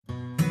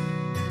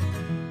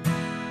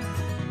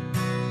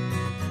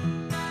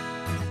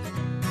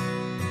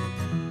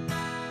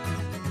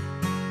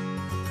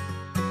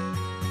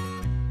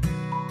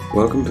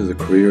Welcome to the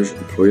Careers,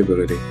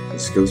 Employability and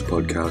Skills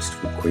podcast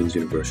from Queen's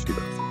University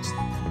Belfast.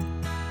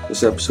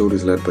 This episode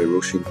is led by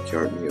Roisin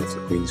McCartney of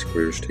the Queen's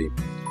Careers team,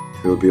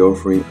 who will be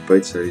offering a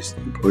bite-sized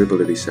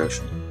employability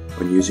session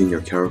on using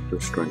your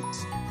character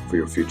strengths for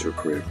your future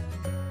career.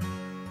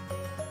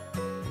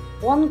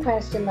 One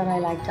question that I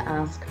like to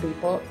ask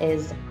people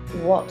is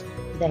what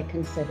they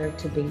consider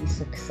to be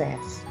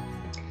success.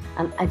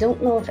 And I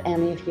don't know if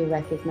any of you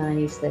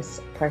recognise this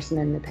person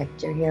in the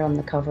picture here on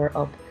the cover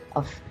of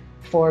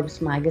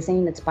Forbes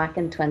magazine. It's back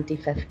in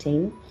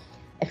 2015.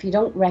 If you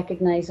don't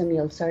recognise him,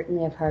 you'll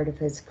certainly have heard of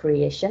his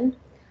creation.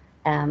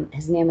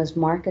 His name is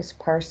Markus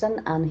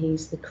Persson, and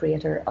he's the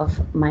creator of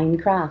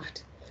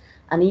Minecraft.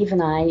 And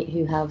even I,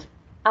 who have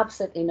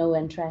absolutely no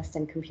interest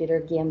in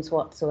computer games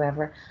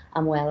whatsoever,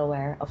 am well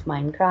aware of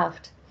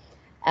Minecraft.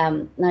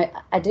 Now,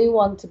 I do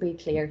want to be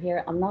clear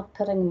here. I'm not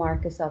putting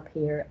Markus up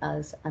here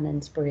as an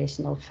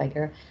inspirational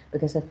figure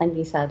because I think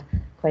he's had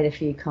quite a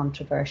few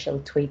controversial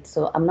tweets.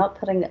 So I'm not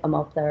putting him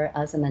up there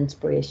as an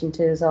inspiration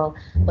to us all,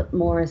 but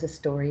more as a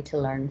story to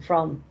learn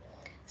from.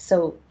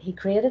 So he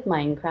created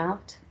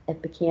Minecraft.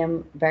 It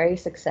became very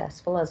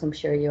successful, as I'm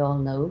sure you all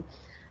know.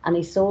 And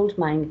he sold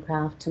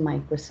Minecraft to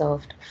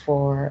Microsoft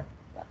for,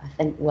 I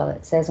think, well,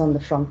 it says on the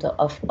front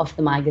of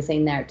the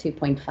magazine there,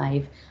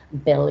 $2.5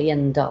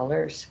 billion.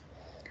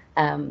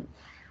 And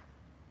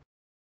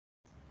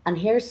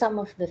here's some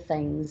of the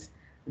things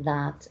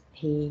that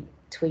he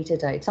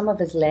tweeted out, some of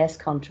his less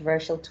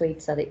controversial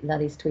tweets that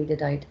he's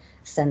tweeted out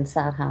since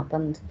that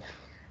happened.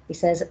 He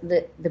says,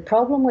 the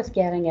problem with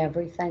getting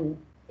everything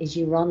is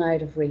you run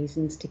out of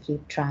reasons to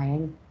keep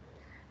trying,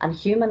 and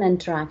human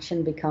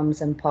interaction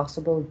becomes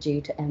impossible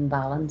due to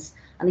imbalance.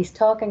 And he's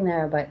talking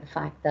there about the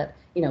fact that,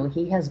 you know,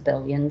 he has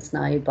billions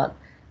now, but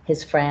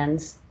his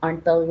friends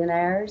aren't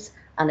billionaires,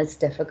 and it's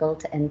difficult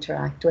to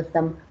interact with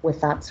them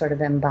with that sort of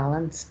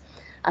imbalance.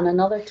 And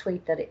another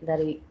tweet that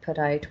he put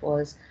out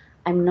was,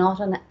 I'm not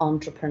an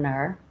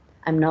entrepreneur,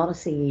 I'm not a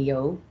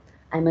CEO,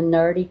 I'm a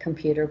nerdy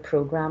computer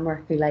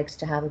programmer who likes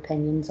to have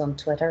opinions on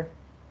Twitter.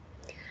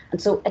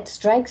 And so it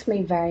strikes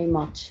me very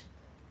much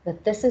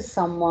that this is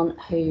someone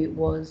who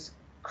was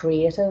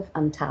creative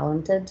and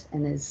talented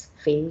in his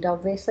field,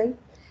 obviously.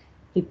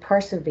 He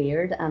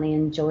persevered and he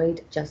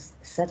enjoyed just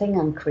sitting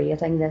and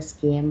creating this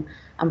game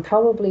and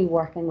probably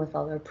working with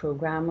other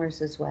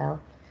programmers as well.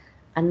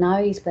 And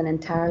now he's been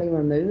entirely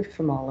removed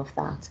from all of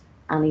that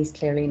and he's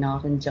clearly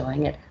not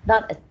enjoying it.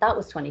 That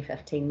was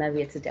 2015,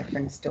 maybe it's a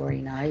different story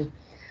now.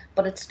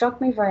 But it struck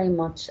me very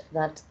much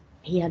that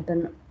he had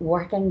been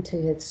working to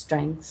his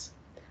strengths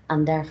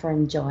and therefore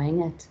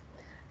enjoying it.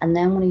 And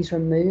then when he's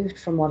removed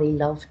from what he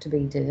loved to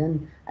be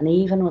doing, and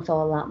even with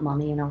all that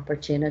money and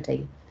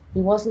opportunity, he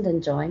wasn't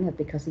enjoying it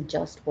because he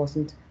just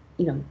wasn't,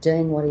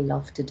 doing what he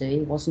loved to do.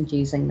 He wasn't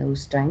using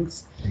those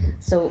strengths.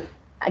 So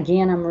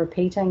again, I'm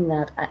repeating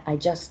that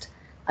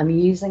I'm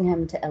using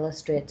him to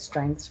illustrate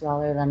strengths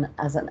rather than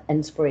as an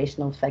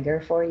inspirational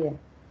figure for you.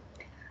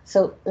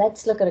 So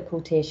let's look at a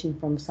quotation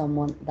from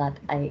someone that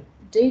I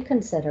do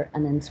consider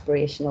an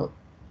inspirational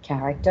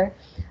character,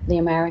 the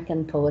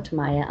American poet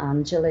Maya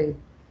Angelou.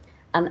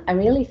 And I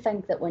really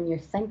think that when you're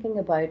thinking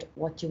about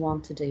what you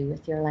want to do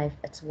with your life,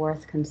 it's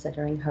worth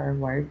considering her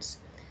words.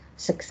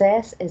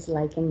 Success is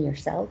liking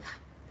yourself,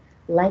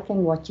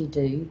 liking what you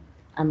do,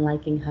 and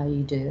liking how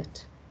you do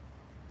it.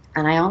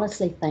 And I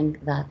honestly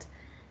think that,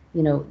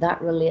 that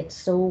relates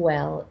so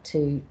well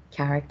to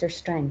character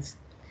strengths,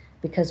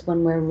 because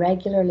when we're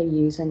regularly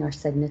using our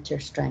signature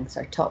strengths,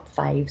 our top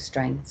 5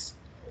 strengths,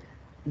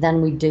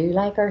 then we do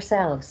like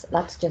ourselves.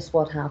 That's just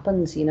what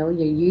happens. You're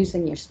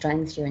using your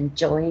strengths, you're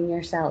enjoying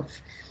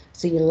yourself.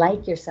 So you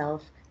like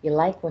yourself, you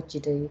like what you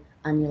do,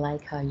 and you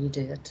like how you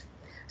do it.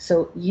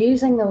 So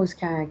using those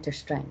character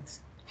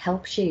strengths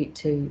helps you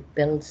to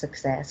build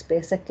success,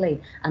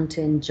 basically, and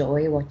to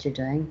enjoy what you're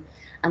doing.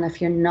 And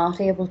if you're not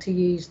able to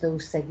use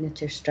those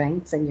signature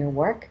strengths in your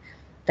work,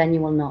 then you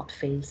will not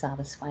feel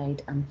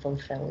satisfied and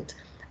fulfilled.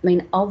 I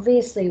mean,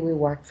 obviously we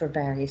work for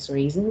various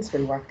reasons.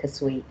 We work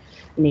because we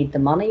need the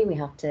money, we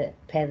have to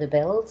pay the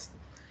bills.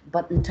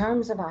 But in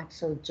terms of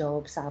actual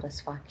job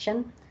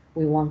satisfaction,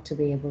 we want to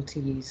be able to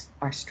use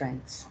our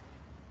strengths.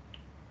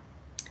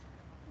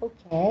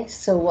 Okay,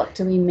 so what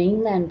do we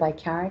mean then by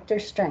character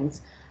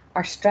strengths?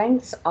 Our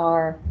strengths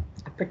are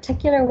a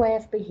particular way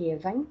of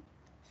behaving,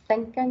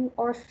 thinking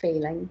or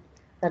feeling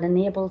that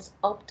enables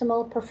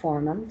optimal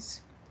performance,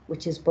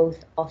 which is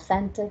both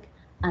authentic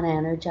and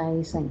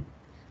energizing.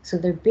 So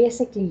they're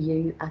basically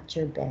you at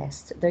your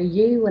best. They're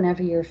you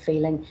whenever you're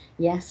feeling,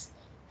 yes,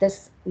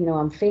 this,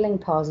 I'm feeling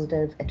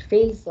positive. It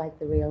feels like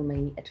the real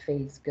me. It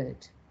feels good.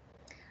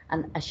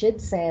 And I should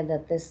say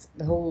that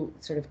the whole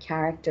sort of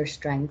character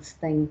strengths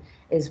thing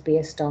is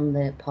based on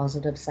the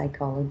positive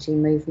psychology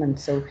movement.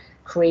 So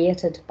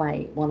created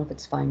by one of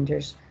its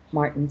founders,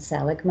 Martin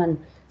Seligman.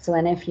 So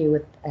any of you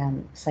with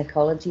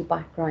psychology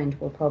background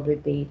will probably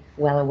be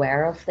well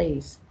aware of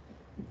these.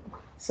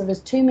 So there's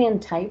 2 main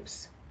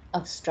types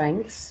of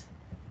strengths.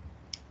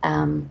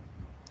 And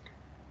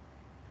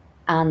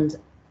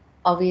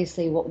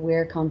Obviously, what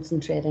we're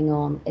concentrating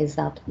on is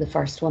that the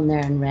first one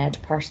there in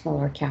red, personal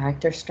or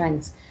character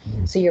strengths.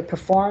 So your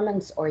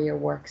performance or your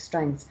work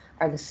strengths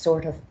are the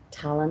sort of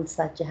talents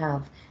that you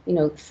have,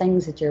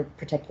 things that you're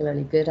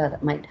particularly good at.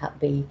 It might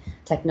be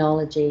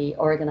technology,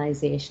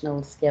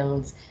 organizational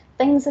skills,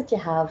 things that you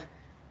have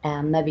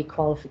maybe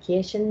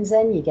qualifications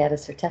in, you get a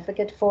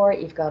certificate for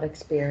it, you've got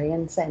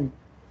experience in.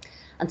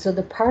 And so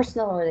the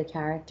personal or the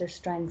character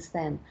strengths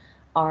then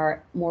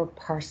are more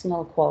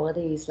personal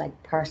qualities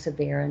like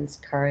perseverance,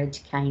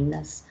 courage,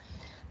 kindness.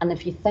 And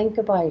if you think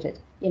about it,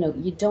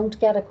 you don't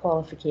get a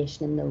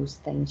qualification in those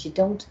things. You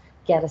don't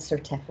get a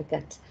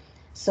certificate.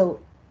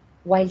 So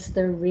whilst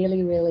they're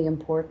really, really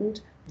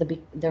important,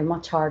 they're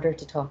much harder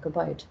to talk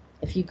about.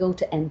 If you go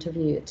to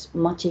interview, it's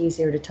much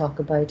easier to talk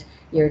about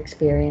your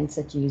experience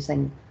at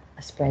using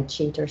a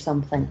spreadsheet or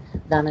something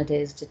than it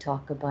is to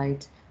talk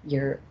about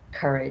your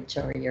courage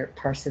or your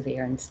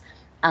perseverance.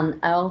 And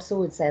I also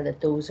would say that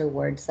those are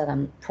words that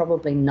I'm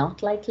probably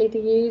not likely to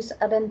use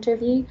at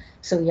interview.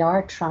 So you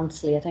are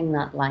translating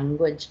that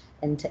language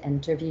into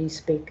interview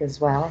speak as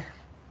well.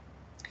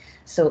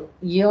 So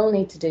you'll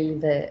need to do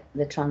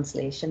the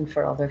translation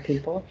for other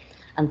people.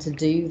 And to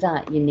do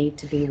that, you need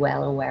to be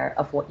well aware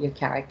of what your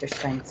character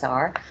strengths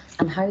are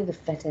and how they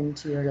fit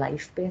into your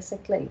life,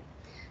 basically.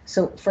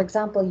 So, for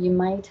example, you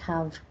might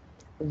have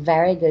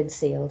very good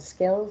sales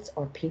skills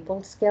or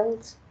people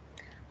skills,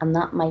 and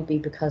that might be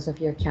because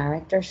of your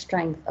character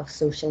strength of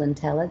social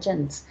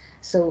intelligence.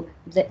 So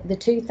the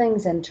two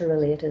things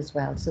interrelate as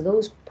well. So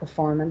those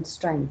performance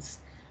strengths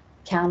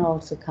can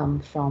also come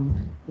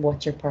from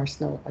what your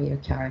personal or your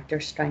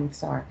character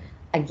strengths are.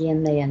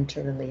 Again, they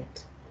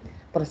interrelate.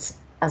 But it's,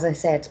 as I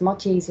say, it's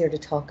much easier to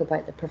talk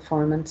about the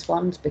performance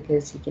ones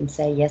because you can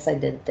say, yes, I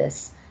did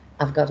this,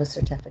 I've got a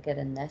certificate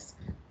in this.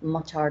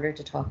 Much harder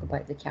to talk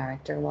about the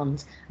character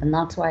ones. And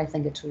that's why I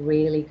think it's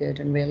really good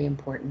and really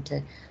important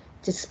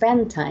to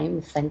spend time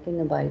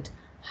thinking about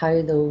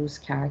how those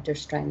character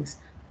strengths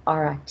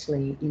are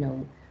actually,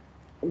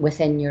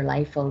 within your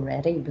life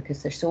already,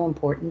 because they're so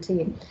important to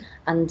you.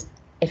 And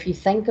if you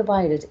think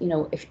about it,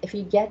 if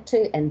you get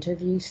to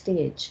interview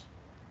stage,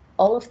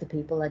 all of the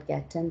people that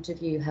get to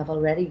interview have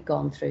already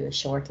gone through a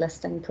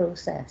shortlisting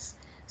process.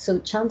 So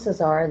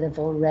chances are they've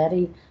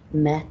already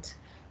met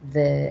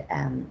the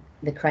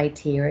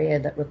criteria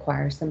that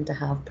requires them to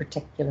have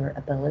particular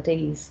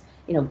abilities,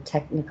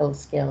 technical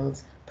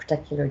skills,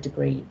 particular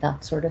degree,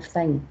 that sort of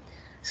thing.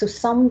 So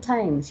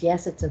sometimes,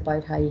 yes, it's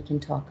about how you can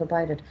talk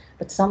about it,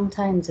 but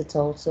sometimes it's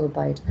also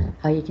about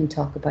how you can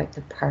talk about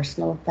the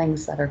personal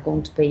things that are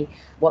going to be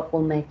what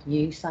will make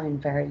you sound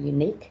very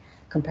unique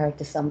compared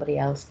to somebody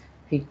else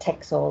who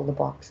ticks all the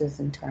boxes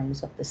in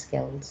terms of the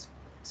skills.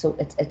 So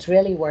it's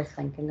really worth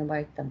thinking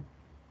about them.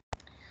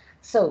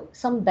 So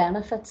some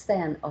benefits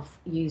then of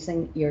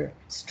using your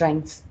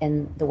strengths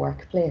in the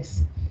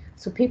workplace.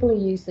 So people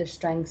who use their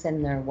strengths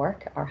in their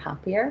work are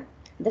happier.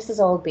 This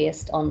is all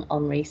based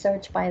on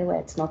research, by the way.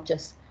 It's not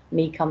just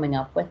me coming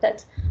up with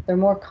it. They're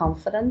more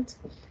confident.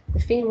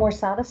 They feel more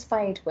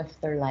satisfied with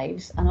their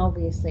lives. And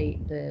obviously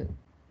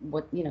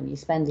you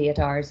spend 8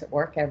 hours at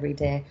work every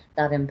day,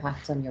 that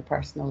impacts on your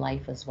personal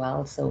life as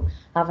well. So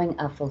having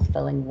a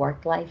fulfilling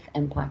work life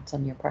impacts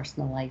on your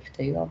personal life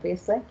too,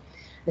 obviously.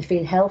 They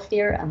feel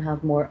healthier and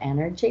have more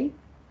energy.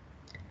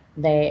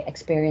 They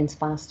experience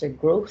faster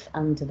growth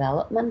and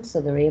development,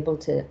 so they're able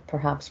to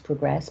perhaps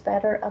progress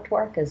better at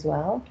work as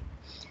well.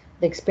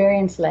 They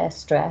experience less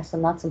stress,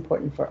 and that's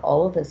important for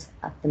all of us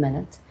at the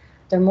minute.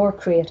 They're more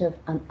creative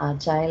and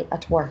agile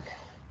at work.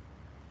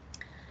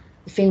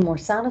 They feel more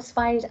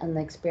satisfied and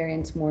they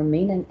experience more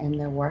meaning in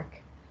their work,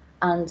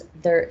 and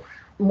they're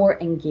more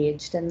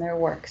engaged in their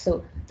work.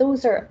 So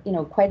those are,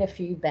 quite a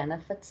few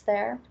benefits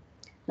there.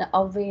 Now,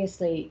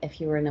 obviously,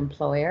 if you were an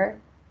employer,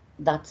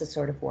 that's the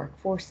sort of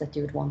workforce that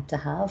you would want to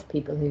have,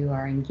 people who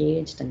are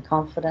engaged and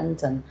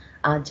confident and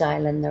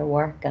agile in their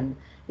work and,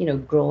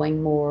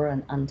 growing more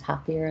and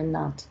happier in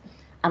that.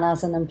 And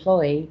as an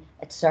employee,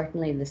 it's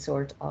certainly the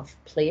sort of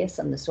place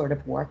and the sort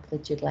of work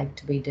that you'd like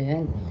to be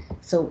doing.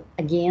 So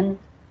again,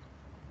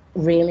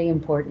 really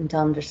important to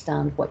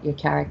understand what your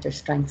character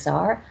strengths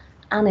are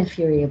and if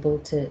you're able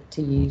to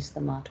use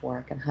them at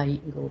work and how you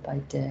can go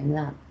about doing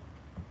that.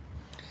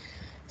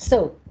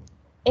 So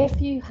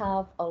if you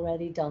have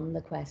already done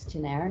the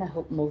questionnaire, and I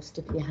hope most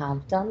of you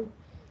have done,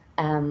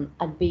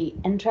 I'd be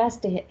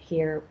interested to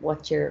hear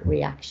what your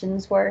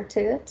reactions were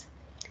to it.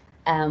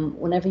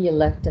 Whenever you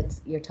looked at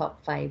your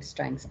top 5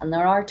 strengths, and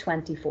there are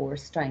 24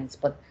 strengths,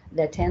 but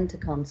they tend to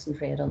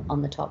concentrate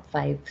on the top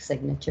 5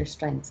 signature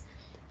strengths.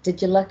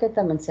 Did you look at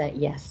them and say,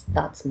 yes,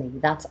 that's me,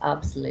 that's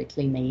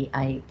absolutely me,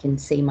 I can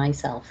see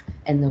myself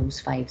in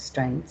those 5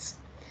 strengths?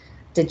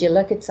 Did you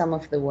look at some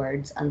of the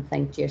words and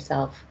think to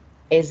yourself,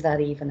 is that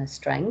even a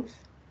strength?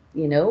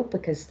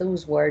 Because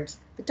those words,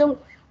 they don't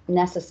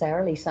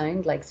necessarily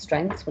sound like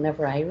strengths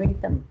whenever I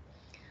read them.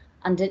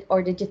 And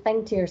did you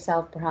think to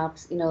yourself,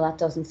 perhaps, that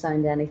doesn't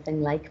sound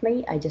anything like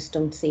me, I just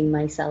don't see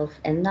myself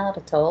in that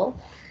at all?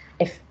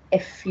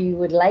 If you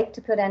would like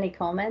to put any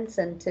comments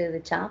into the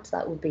chat,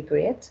 that would be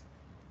great.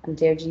 And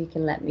Deirdre, you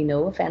can let me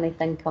know if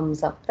anything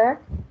comes up there.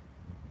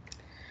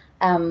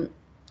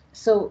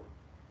 So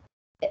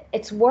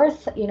it's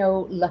worth,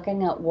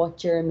 looking at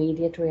what your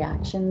immediate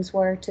reactions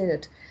were to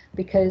it,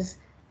 because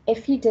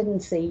if you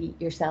didn't see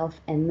yourself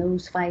in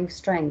those 5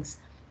 strengths,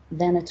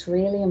 then it's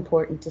really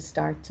important to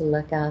start to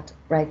look at,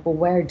 right, well,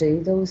 where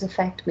do those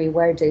affect me?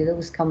 Where do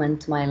those come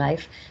into my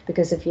life?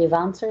 Because if you've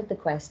answered the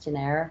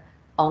questionnaire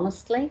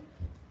honestly,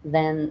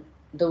 then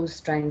those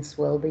strengths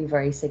will be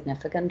very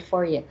significant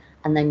for you.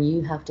 And then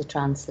you have to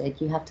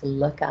translate, you have to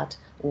look at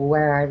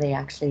where are they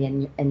actually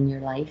in your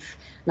life.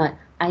 Now,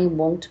 I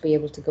won't be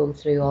able to go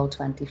through all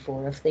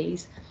 24 of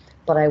these,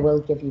 but I will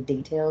give you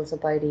details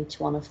about each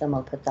one of them.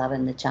 I'll put that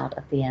in the chat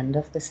at the end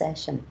of the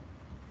session.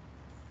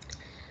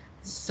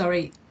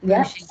 Sorry,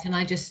 Yeah. Roisin, can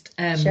I just,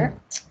 Sure.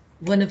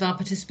 One of our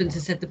participants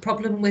has said the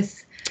problem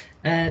with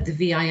the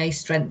VIA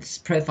strengths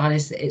profile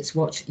is that it's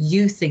what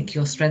you think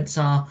your strengths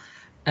are,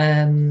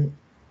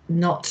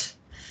 not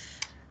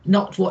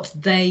what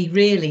they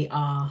really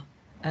are.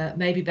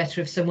 Maybe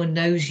better if someone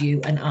knows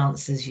you and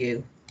answers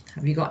you.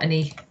 Have you got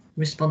any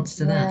response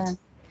to that?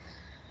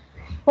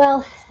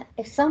 Well,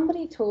 if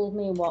somebody told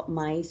me what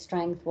my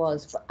strength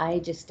was, but I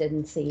just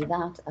didn't see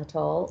that at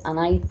all, and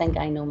I think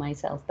I know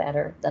myself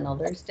better than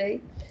others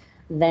do,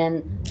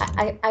 then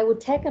I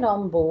would take it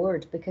on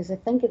board, because I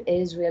think it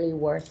is really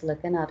worth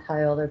looking at how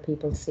other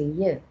people see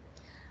you.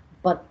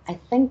 But I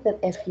think that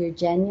if you're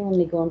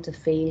genuinely going to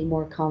feel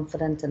more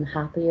confident and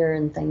happier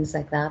and things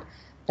like that,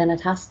 then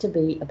it has to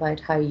be about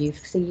how you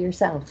see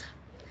yourself.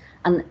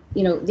 And,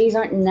 these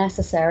aren't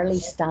necessarily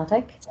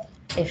static.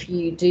 If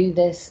you do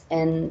this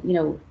in,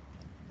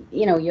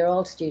 you're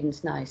all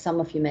students now, some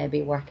of you may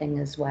be working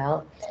as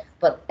well,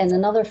 but in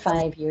another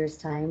 5 years'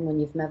 time, when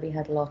you've maybe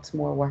had lots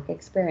more work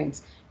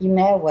experience, you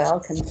may well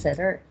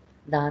consider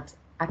that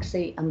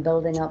actually I'm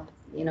building up,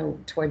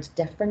 towards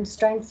different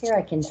strengths here.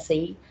 I can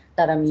see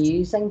that I'm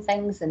using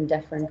things in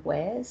different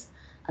ways,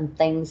 and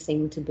things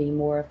seem to be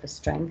more of a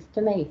strength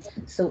to me.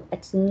 So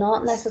it's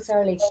not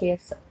necessarily a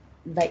case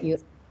that you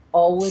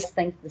always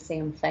think the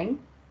same thing.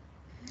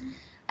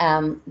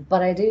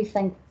 But I do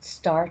think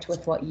start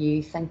with what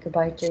you think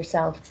about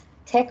yourself.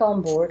 Take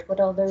on board what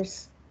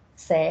others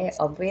say,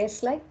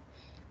 obviously,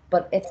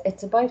 but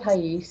it's about how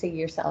you see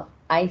yourself.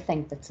 I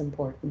think that's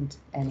important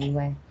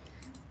anyway.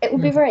 It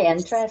would be very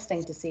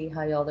interesting to see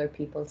how other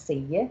people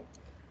see you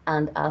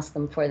and ask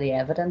them for the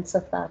evidence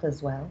of that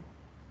as well.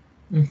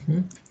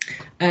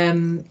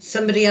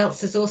 Somebody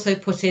else has also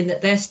put in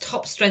that their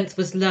top strength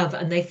was love,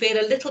 and they feel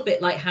a little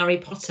bit like Harry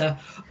Potter,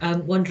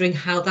 wondering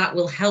how that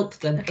will help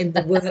them in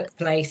the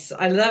workplace.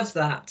 I love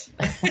that.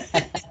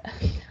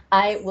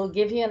 I will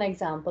give you an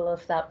example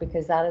of that,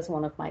 because that is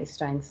one of my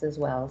strengths as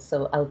well.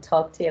 So I'll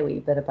talk to you a wee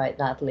bit about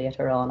that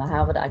later on. I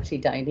have it actually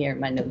down here in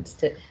my notes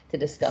to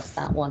discuss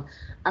that one.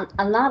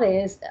 And that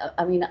is,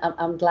 I mean,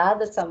 I'm glad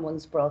that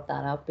someone's brought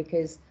that up,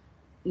 because,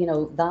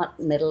 that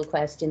middle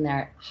question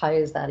there, how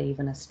is that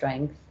even a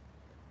strength?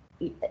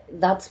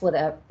 That's what,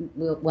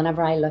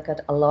 whenever I look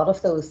at a lot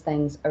of those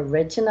things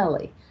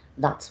originally,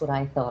 that's what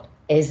I thought.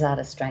 Is that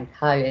a strength?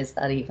 How is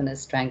that even a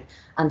strength?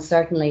 And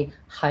certainly,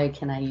 how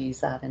can I use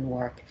that in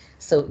work?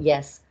 So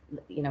yes,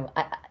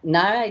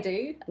 now I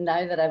do.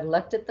 Now that I've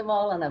looked at them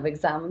all and I've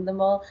examined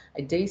them all,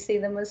 I do see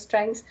them as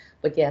strengths.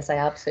 But yes, I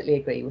absolutely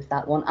agree with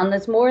that one. And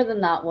there's more than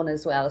that one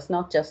as well. It's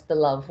not just the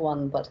love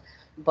one, but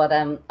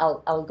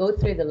I'll go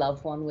through the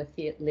love one with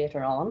you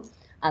later on,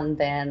 and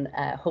then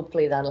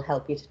hopefully that'll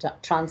help you to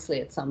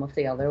translate some of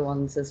the other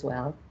ones as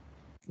well.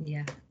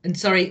 Yeah, and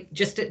sorry,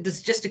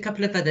 there's just a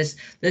couple of others.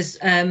 There's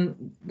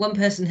one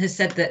person has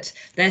said that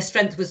their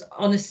strength was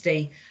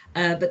honesty,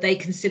 but they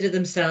consider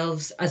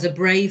themselves as a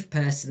brave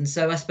person.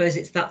 So I suppose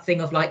it's that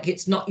thing of like,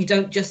 it's not, you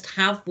don't just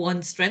have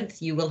one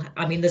strength. You will,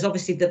 I mean, there's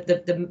obviously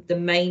the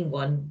main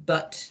one,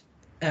 but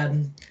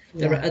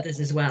there are others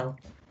as well.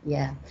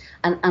 Yeah,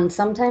 and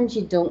sometimes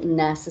you don't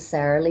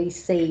necessarily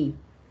see,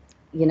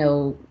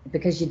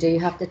 because you do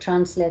have to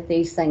translate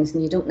these things,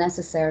 and you don't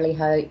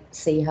necessarily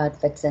see how it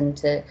fits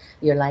into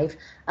your life.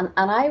 And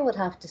I would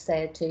have to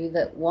say too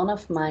that one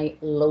of my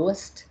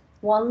lowest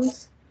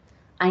ones,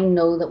 I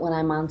know that when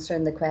I'm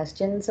answering the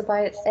questions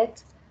about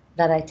it,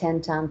 that I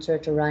tend to answer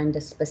it around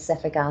a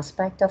specific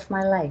aspect of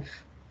my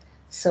life.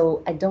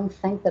 So I don't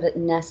think that it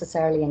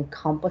necessarily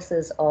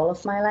encompasses all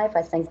of my life.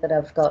 I think that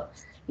I've got,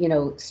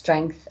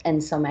 strength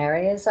in some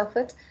areas of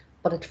it,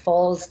 but it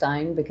falls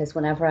down because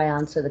whenever I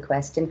answer the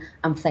question,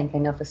 I'm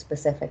thinking of a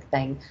specific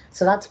thing.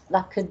 So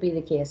that could be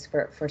the case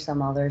for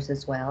some others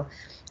as well.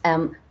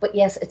 But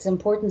yes, it's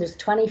important. There's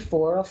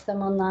 24 of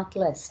them on that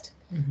list.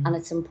 Mm-hmm. And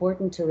it's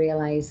important to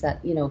realize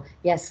that,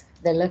 yes,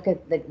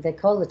 they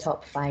call the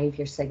top 5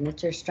 your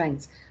signature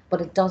strengths,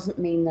 but it doesn't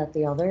mean that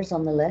the others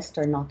on the list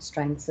are not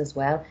strengths as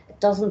well.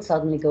 It doesn't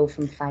suddenly go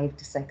from 5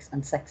 to 6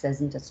 and 6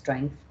 isn't a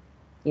strength,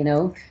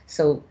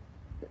 So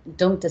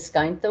don't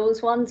discount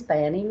those ones by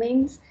any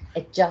means.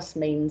 It just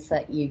means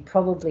that you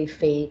probably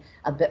feel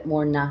a bit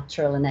more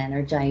natural and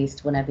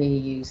energized whenever you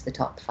use the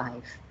top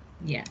 5.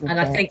 Yeah, okay. And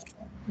I think,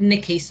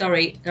 Nikki,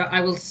 sorry,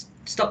 I will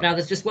stop now.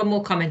 There's just one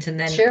more comment and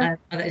then Sure.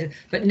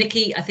 But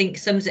Nikki, I think,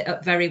 sums it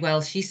up very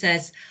well. She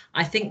says,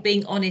 I think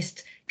being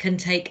honest can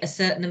take a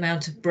certain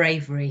amount of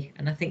bravery,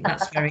 and I think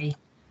that's very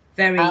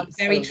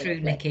very true,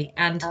 Nikki.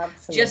 And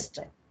just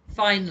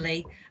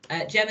finally,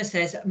 Gemma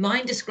says,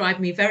 mine described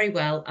me very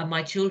well, and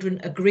my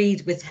children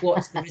agreed with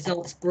what the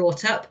results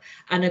brought up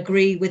and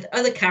agree with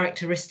other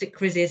characteristic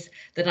quizzes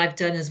that I've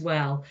done as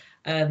well.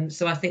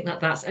 So I think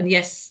that's, and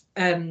yes,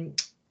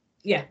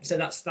 yeah, so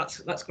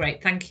that's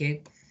great. Thank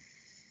you.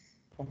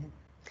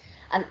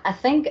 And I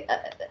think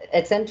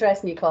it's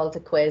interesting you call it a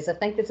quiz. I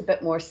think there's a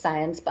bit more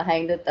science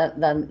behind it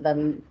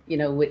than you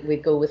know, we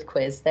go with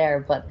quiz there.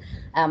 But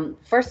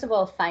first of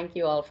all, thank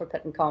you all for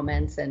putting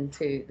comments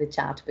into the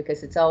chat,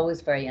 because it's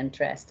always very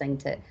interesting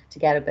to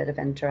get a bit of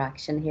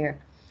interaction here.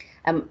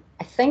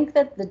 I think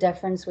that the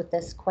difference with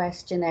this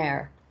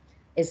questionnaire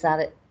is that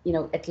it, you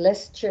know, it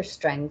lists your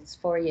strengths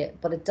for you,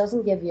 but it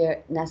doesn't give you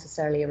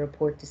necessarily a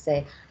report to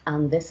say,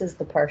 and this is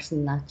the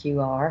person that you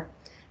are.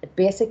 It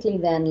basically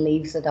then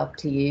leaves it up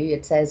to you.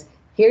 It says,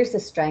 here's the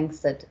strengths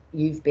that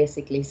you've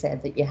basically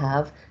said that you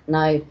have.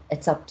 Now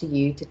it's up to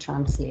you to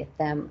translate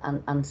them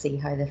and see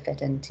how they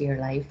fit into your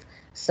life.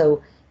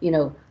 So, you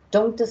know,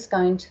 don't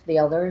discount the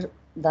others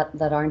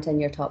that aren't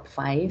in your top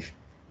 5.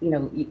 You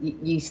know,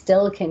 you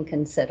still can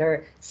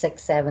consider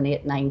 6, 7,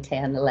 8, 9,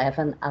 10,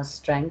 11 as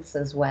strengths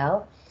as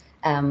well.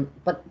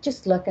 But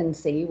just look and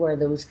see where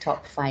those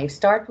top 5,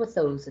 start with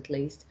those at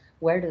least.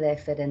 Where do they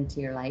fit into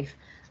your life?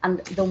 And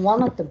the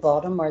one at the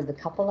bottom, or the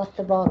couple at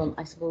the bottom,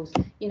 I suppose,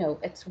 you know,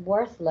 it's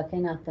worth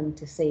looking at them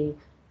to see,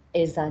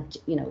 is that,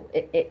 you know,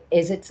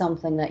 is it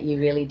something that you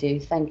really do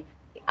think,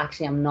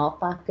 actually, I'm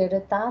not that good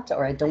at that,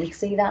 or I don't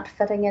see that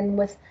fitting in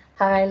with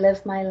how I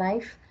live my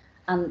life?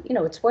 And, you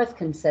know, it's worth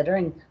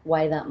considering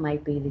why that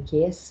might be the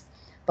case.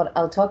 But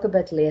I'll talk a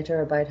bit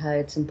later about how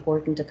it's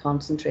important to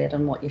concentrate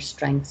on what your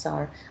strengths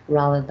are,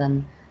 rather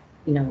than,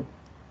 you know,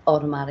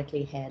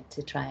 automatically head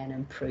to try and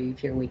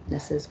improve your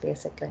weaknesses,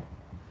 basically.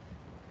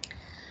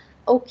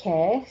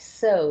 Okay,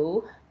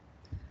 so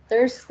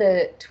there's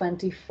the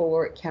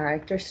 24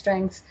 character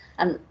strengths,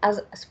 and as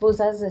I suppose,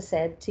 as I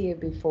said to you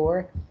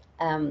before,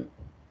 and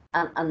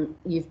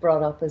you've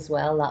brought up as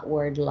well that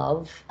word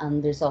love,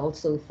 and there's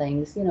also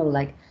things, you know,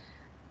 like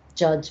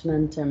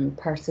judgment and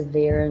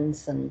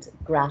perseverance and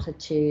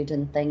gratitude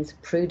and things,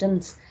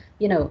 prudence.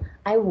 You know,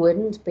 I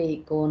wouldn't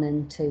be going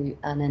into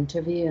an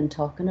interview and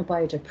talking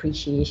about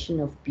appreciation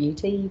of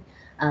beauty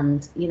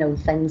and, you know,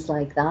 things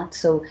like that.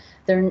 So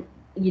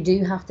you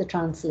do have to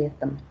translate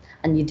them,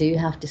 and you do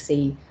have to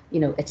see, you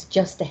know, it's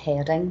just a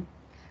heading,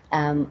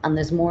 and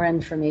there's more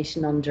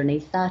information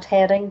underneath that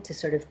heading to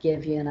sort of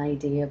give you an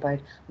idea about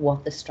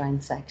what the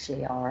strengths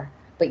actually are.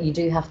 But you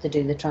do have to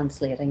do the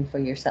translating for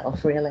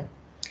yourself, really.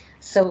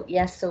 So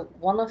yes, so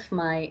one of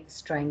my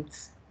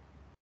strengths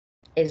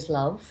is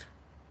love,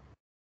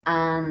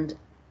 and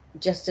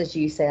just as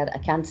you said, I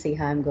can't see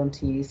how I'm going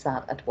to use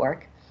that at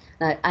work.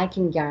 Now, I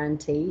can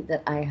guarantee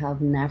that I have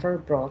never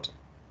brought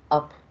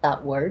up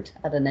that word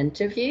at an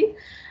interview,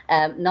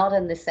 not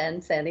in the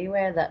sense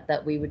anywhere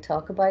that we would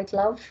talk about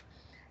love.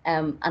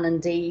 And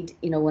indeed,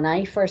 you know, when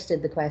I first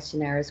did the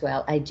questionnaire as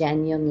well, I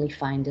genuinely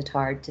found it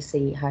hard to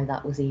see how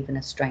that was even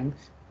a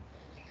strength.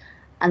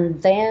 And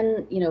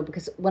then, you know,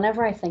 because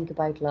whenever I think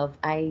about love,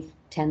 I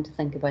tend to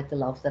think about the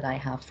love that I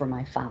have for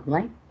my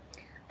family.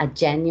 I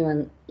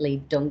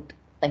genuinely don't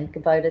think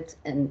about it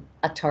in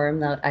a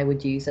term that I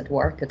would use at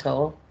work at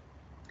all.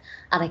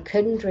 And I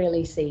couldn't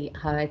really see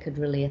how I could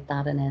relate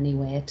that in any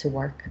way to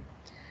work.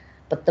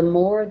 But the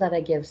more that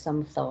I give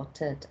some thought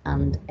to it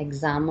and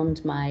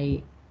examined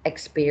my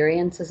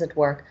experiences at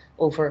work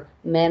over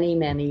many,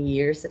 many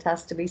years, it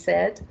has to be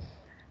said,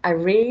 I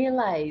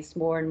realised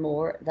more and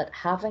more that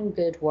having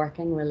good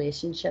working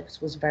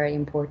relationships was very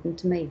important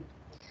to me.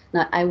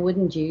 Now, I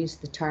wouldn't use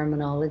the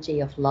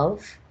terminology of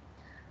love,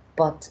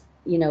 but,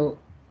 you know,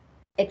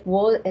 it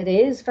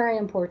is very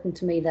important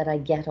to me that I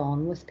get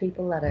on with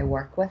people that I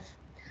work with.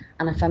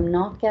 And if I'm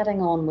not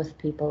getting on with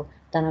people,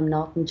 then I'm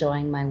not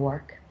enjoying my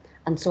work.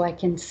 And so I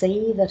can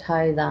see that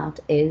how that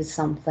is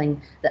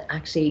something that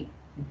actually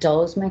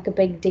does make a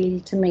big deal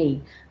to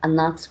me. And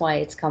that's why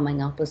it's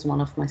coming up as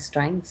one of my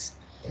strengths.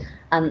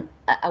 And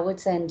I would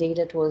say, indeed,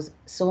 it was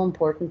so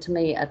important to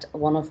me at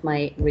one of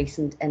my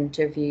recent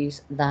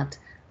interviews that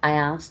I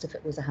asked if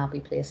it was a happy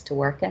place to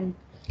work in.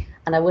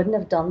 And I wouldn't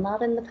have done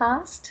that in the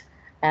past.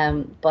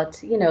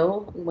 But, you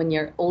know, when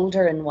you're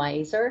older and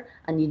wiser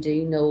and you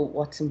do know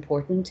what's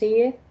important to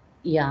you,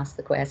 you ask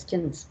the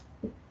questions.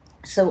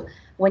 So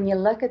when you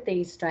look at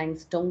these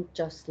strengths, don't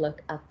just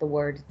look at the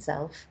word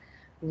itself.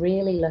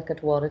 Really look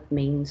at what it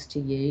means to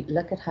you.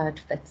 Look at how it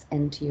fits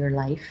into your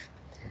life.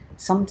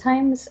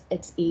 Sometimes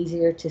it's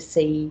easier to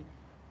see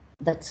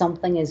that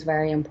something is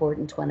very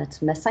important when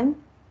it's missing.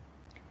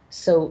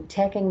 So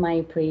taking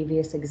my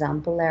previous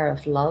example there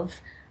of love,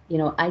 you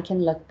know, I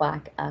can look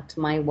back at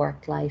my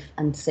work life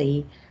and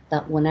see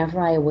that whenever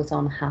I was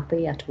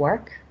unhappy at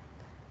work,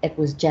 it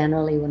was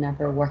generally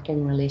whenever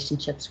working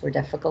relationships were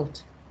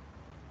difficult.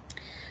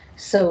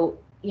 So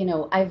you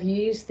know, I've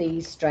used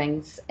these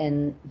strengths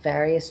in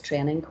various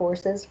training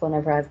courses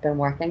whenever I've been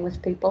working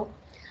with people.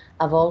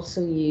 I've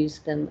also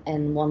used them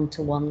in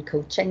one-to-one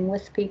coaching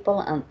with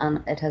people,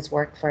 and it has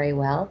worked very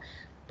well.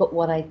 But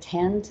what I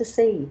tend to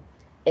see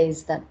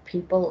is that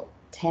people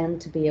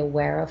tend to be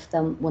aware of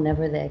them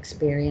whenever they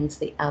experience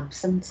the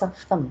absence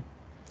of them.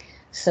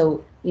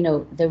 So, you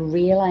know, they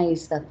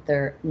realize that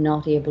they're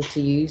not able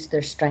to use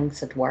their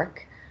strengths at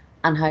work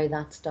and how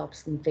that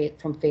stops them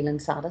from feeling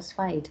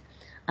satisfied.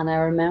 And I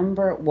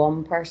remember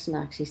one person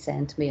actually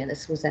saying to me, and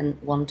this was in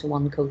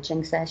one-to-one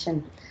coaching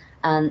session,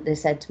 and they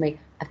said to me,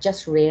 I've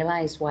just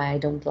realized why I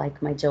don't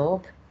like my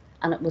job.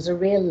 And it was a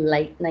real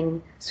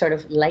lightning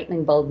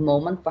bulb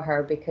moment for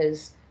her,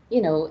 because,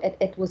 you know,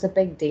 it was a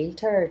big deal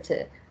to her.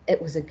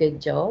 It was a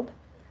good job,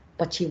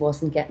 but she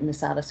wasn't getting the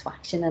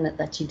satisfaction in it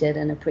that she did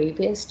in a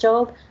previous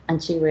job,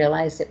 and she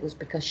realized it was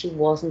because she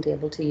wasn't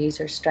able to use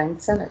her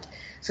strengths in it.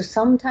 So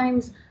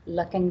sometimes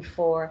looking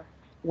for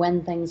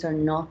when things are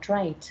not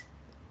right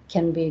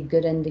can be a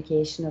good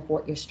indication of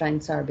what your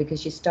strengths are,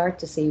 because you start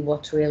to see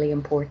what's really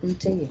important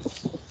to you.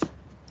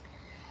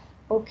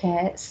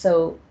 Okay,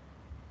 so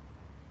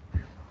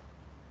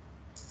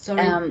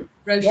sorry,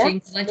 Roisin, yeah,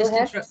 can I just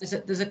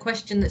interrupt? There's a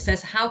question that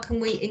says, how can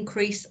we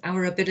increase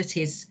our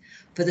abilities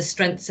for the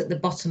strengths at the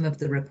bottom of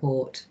the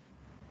report?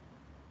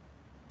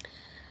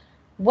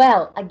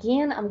 Well,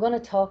 again, I'm going to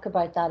talk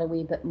about that a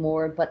wee bit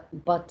more,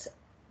 but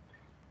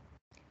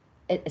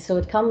so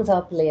it comes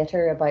up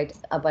later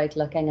about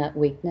looking at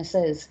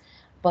weaknesses.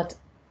 But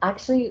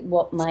actually,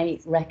 what my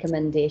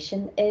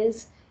recommendation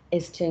is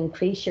to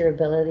increase your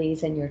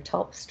abilities in your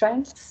top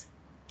strengths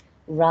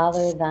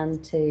rather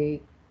than to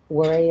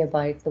worry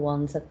about the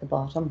ones at the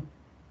bottom.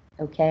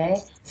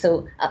 Okay,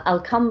 so I'll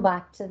come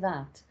back to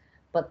that,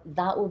 but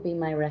that would be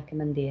my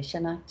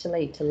recommendation,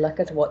 actually, to look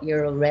at what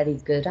you're already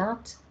good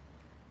at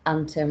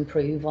and to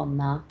improve on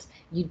that.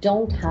 You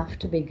don't have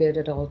to be good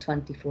at all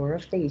 24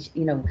 of these.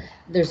 You know,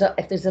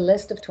 if there's a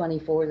list of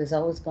 24, there's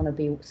always going to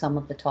be some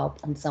at the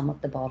top and some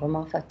at the bottom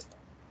of it.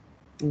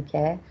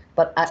 Okay,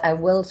 but I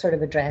will sort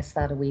of address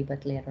that a wee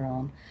bit later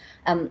on.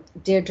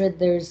 Deirdre,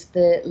 there's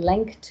the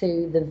link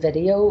to the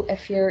video,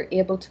 if you're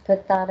able to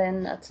put that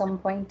in at some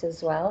point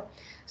as well.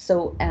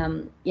 So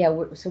yeah,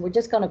 we're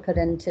just going to put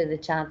into the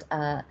chat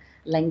a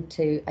link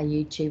to a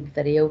YouTube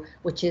video,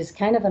 which is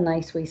kind of a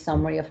nice wee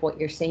summary of what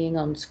you're seeing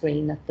on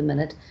screen at the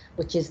minute,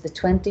 which is the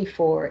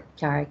 24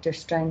 character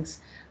strengths,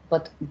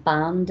 but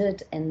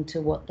banded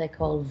into what they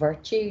call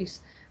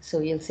virtues. So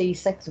you'll see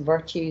 6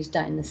 virtues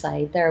down the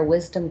side there: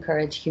 wisdom,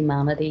 courage,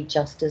 humanity,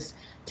 justice,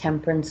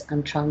 temperance,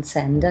 and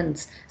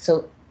transcendence.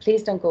 So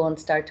please don't go and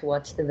start to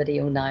watch the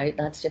video now.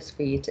 That's just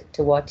for you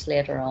to watch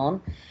later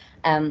on.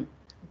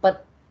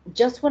 But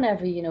just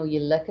whenever, you know,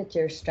 you look at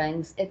your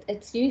strengths,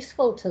 it's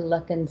useful to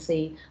look and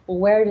see, well,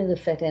 where do they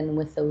fit in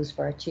with those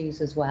virtues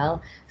as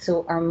well?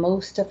 So are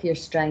most of your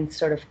strengths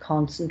sort of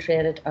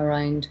concentrated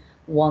around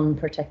one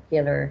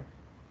particular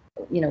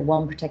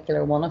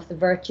one of the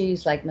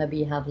virtues, like maybe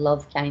you have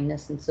love,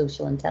 kindness, and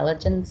social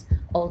intelligence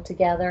all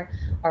together,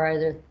 or are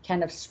they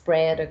kind of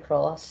spread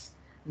across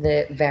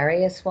the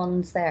various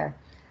ones there?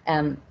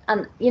 And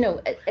you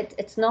know,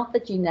 it's not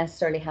that you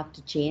necessarily have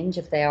to change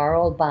if they are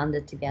all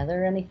banded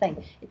together or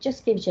anything. It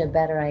just gives you a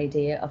better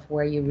idea of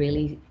where you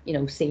really, you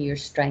know, see your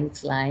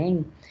strengths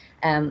lying.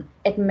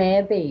 It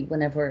may be,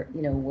 whenever,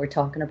 you know, we're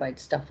talking about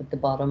stuff at the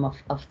bottom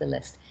of the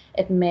list,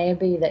 it may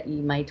be that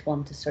you might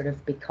want to sort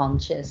of be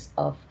conscious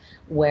of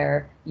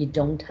where you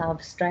don't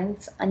have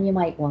strengths, and you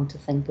might want to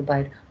think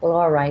about, well,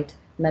 all right,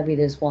 maybe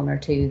there's 1 or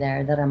 2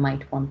 there that I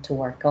might want to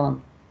work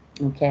on.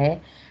 Okay,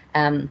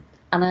 and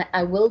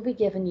I will be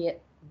giving you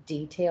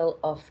detail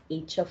of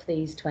each of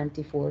these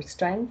 24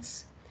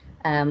 strengths,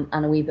 and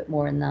a wee bit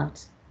more on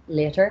that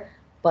later,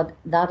 but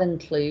that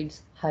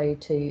includes how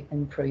to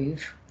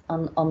improve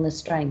on the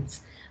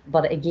strengths.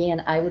 But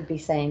again, I would be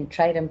saying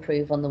try to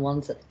improve on the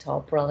ones at the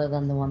top rather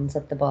than the ones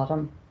at the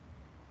bottom.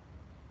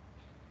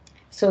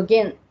 So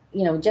again,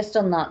 you know, just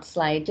on that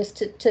slide,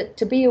 just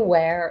to be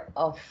aware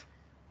of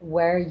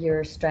where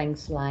your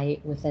strengths lie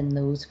within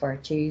those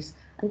virtues,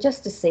 and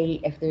just to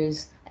see if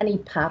there's any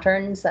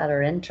patterns that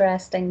are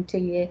interesting to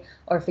you,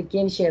 or if it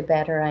gives you a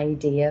better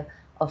idea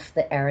of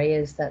the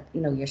areas that, you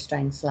know, your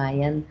strengths lie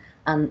in.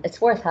 And it's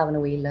worth having a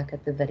wee look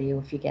at the video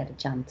if you get a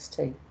chance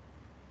to.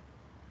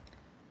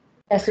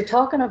 Yeah, so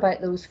talking about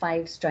those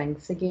 5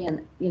 strengths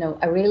again, you know,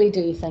 I really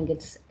do think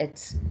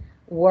it's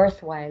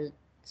worthwhile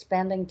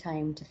spending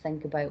time to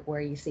think about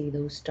where you see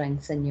those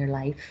strengths in your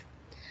life,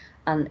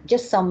 and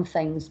just some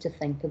things to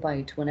think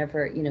about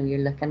whenever, you know, you're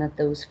looking at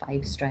those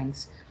 5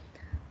 strengths.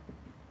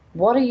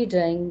 What are you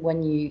doing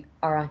when you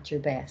are at your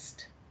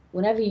best?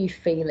 Whenever you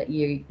feel that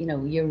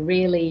you're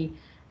really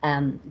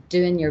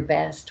doing your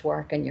best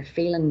work and you're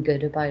feeling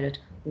good about it,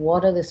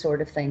 what are the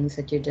sort of things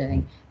that you're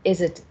doing?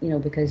 Is it, you know,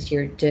 because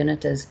you're doing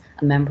it as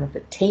a member of a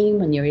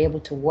team and you're able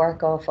to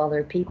work off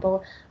other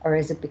people, or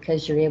is it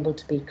because you're able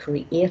to be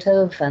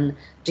creative and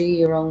do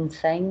your own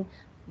thing?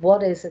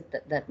 What is it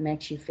that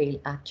makes you feel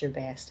at your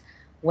best?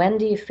 When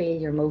do you feel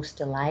you're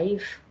most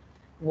alive?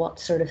 what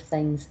sort of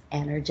things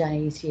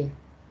energize you.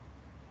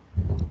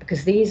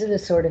 Because these are the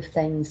sort of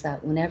things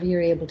that whenever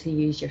you're able to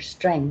use your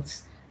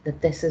strengths,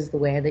 that this is the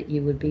way that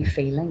you would be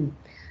feeling.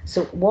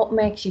 So what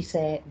makes you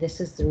say, this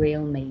is the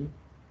real me?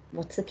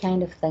 What's the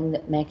kind of thing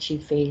that makes you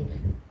feel,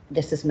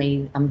 this is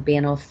me, I'm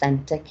being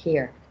authentic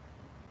here?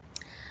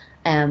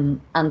 And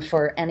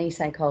for any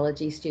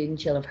psychology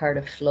students, you'll have heard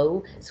of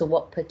flow. So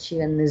what puts you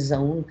in the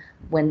zone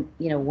when,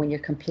 when you're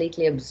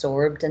completely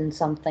absorbed in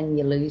something,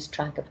 you lose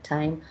track of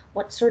time?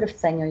 What sort of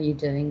thing are you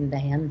doing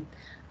then?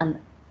 And,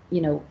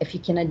 if you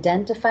can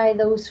identify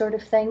those sort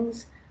of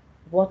things,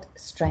 what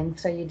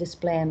strengths are you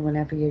displaying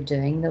whenever you're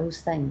doing those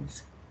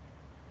things?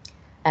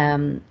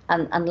 And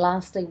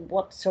lastly,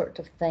 what sort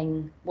of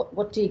thing,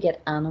 what do you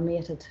get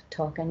animated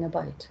talking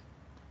about?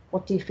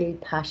 What do you feel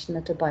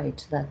passionate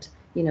about that,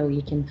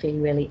 you can feel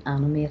really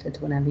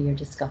animated whenever you're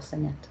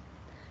discussing it?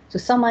 So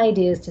some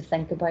ideas to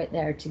think about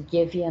there to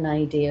give you an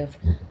idea of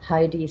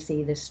how do you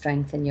see this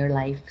strength in your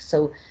life.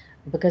 So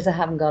because I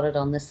haven't got it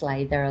on the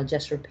slide there, I'll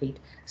just repeat.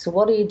 So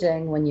what are you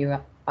doing when you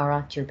are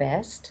at your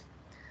best?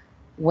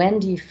 When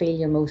do you feel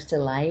you're most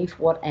alive?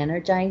 What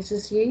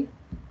energizes you?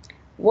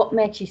 What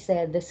makes you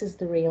say, this is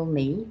the real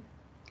me?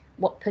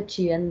 What puts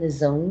you in the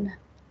zone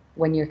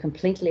when you're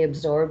completely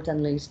absorbed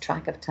and lose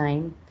track of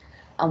time?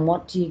 And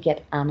what do you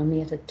get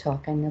animated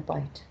talking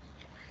about?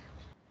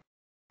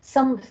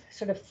 Some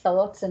sort of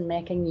thoughts in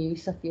making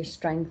use of your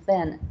strength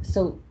then.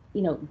 So,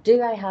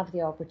 do I have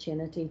the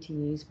opportunity to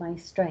use my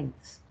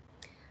strengths?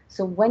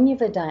 So when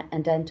you've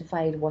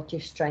identified what your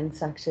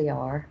strengths actually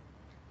are,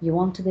 you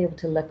want to be able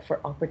to look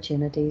for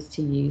opportunities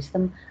to use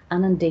them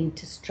and indeed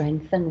to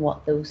strengthen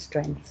what those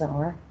strengths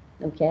are,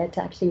 okay,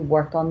 to actually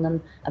work on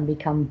them and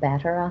become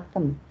better at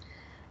them.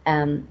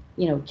 Can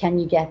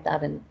you get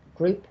that in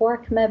group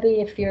work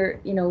maybe if you're,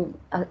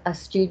 a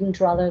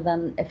student rather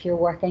than if you're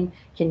working?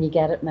 Can you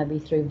get it maybe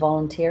through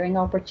volunteering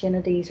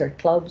opportunities or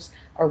clubs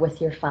or with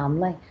your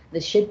family?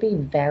 There should be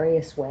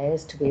various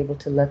ways to be able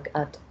to look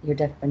at your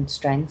different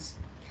strengths.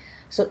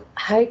 So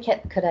how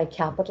could I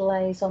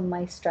capitalize on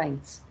my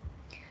strengths?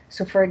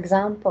 So for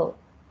example,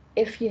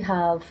 if you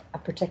have a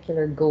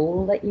particular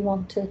goal that you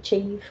want to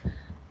achieve,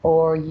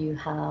 or you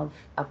have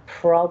a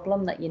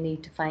problem that you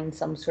need to find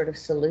some sort of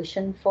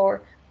solution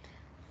for,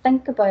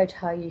 think about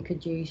how you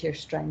could use your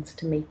strengths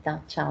to meet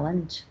that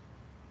challenge.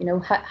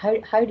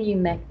 How do you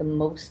make the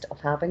most of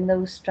having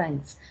those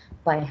strengths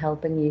by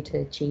helping you to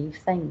achieve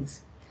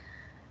things?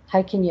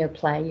 How can you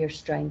apply your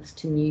strengths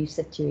to new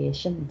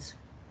situations?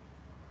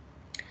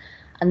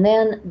 And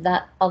then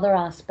that other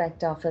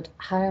aspect of it,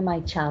 how am I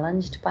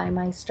challenged by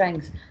my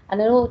strengths?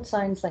 And I know it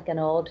sounds like an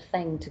odd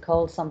thing to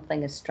call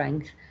something a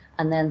strength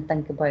and then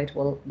think about,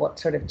 well, what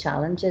sort of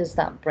challenges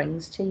that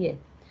brings to you.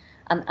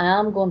 And I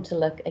am going to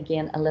look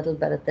again a little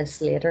bit at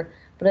this later,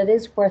 but it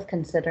is worth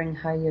considering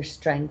how your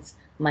strengths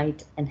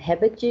might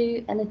inhibit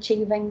you in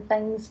achieving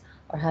things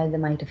or how they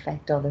might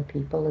affect other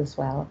people as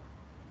well.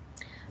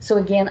 So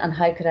again, and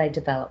how could I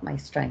develop my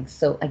strengths?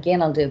 So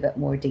again, I'll do a bit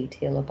more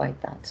detail about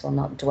that, so I'll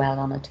not dwell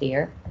on it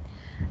here.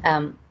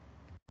 And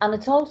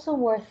it's also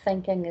worth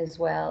thinking as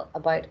well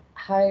about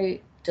how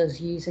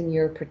does using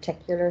your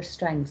particular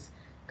strengths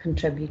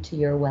contribute to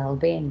your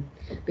well-being,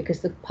 because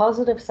the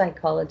positive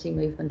psychology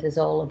movement is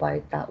all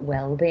about that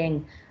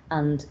well-being,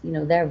 and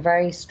they're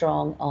very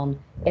strong on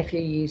if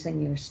you're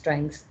using your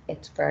strengths,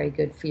 it's very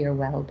good for your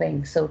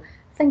well-being. So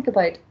think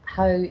about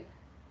how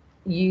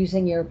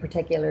using your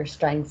particular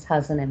strengths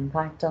has an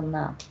impact on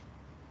that.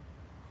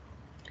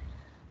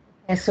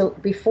 Okay, so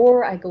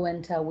before I go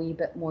into a wee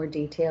bit more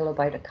detail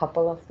about a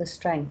couple of the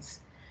strengths,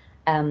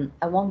 I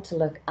want to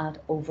look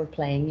at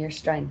overplaying your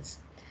strengths.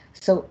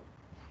 So,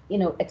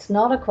 it's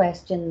not a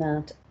question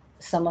that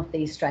some of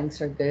these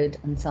strengths are good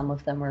and some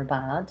of them are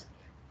bad.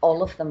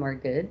 All of them are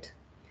good,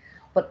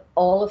 but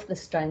all of the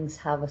strengths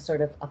have a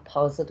sort of a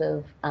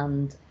positive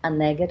and a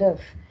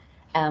negative.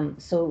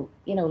 So,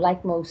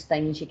 like most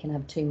things, you can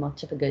have too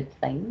much of a good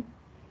thing.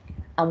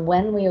 And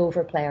when we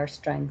overplay our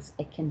strengths,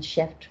 it can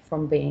shift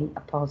from being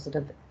a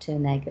positive to a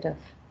negative.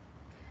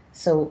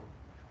 So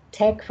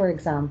take, for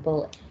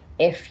example,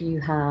 if you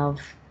have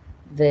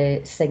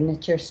the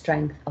signature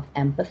strength of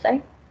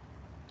empathy.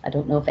 I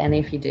don't know if any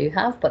of you do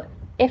have, but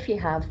if you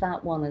have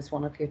that one as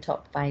one of your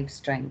top 5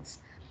 strengths,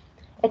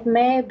 it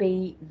may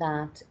be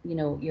that,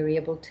 you're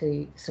able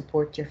to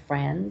support your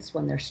friends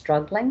when they're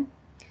struggling.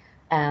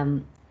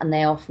 And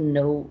they often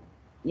know,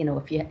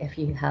 if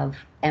you have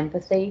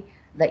empathy,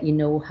 that you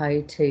know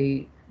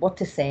what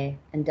to say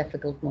in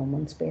difficult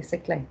moments,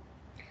 basically.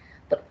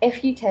 But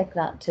if you take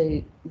that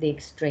to the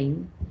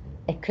extreme,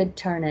 it could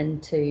turn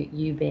into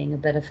you being a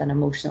bit of an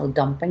emotional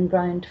dumping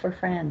ground for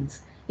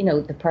friends.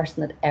 The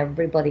person that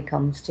everybody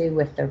comes to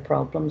with their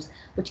problems,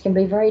 which can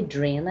be very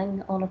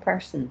draining on a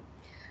person.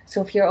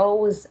 So if you're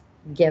always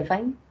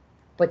giving,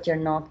 but you're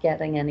not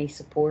getting any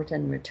support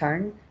in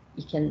return,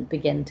 you can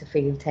begin to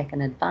feel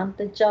taken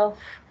advantage of.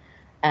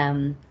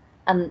 And,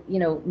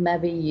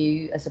 maybe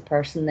you as a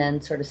person then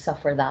sort of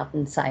suffer that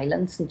in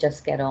silence and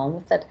just get on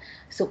with it.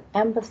 So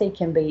empathy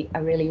can be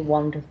a really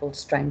wonderful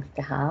strength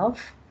to have,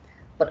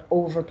 but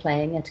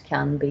overplaying it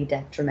can be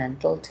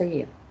detrimental to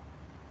you.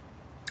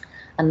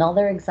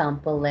 Another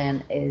example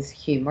then is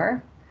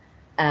humor.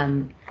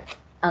 And,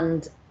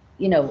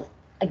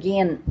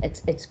 again,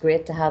 it's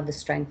great to have the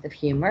strength of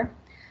humor.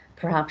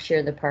 Perhaps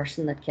you're the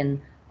person that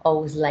can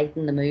always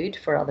lighten the mood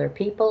for other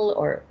people,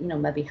 or,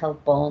 maybe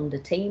help bond a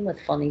team with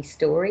funny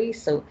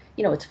stories. So,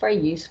 it's very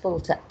useful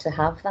to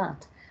have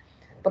that.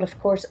 But of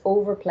course,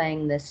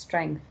 overplaying this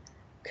strength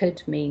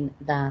could mean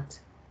that,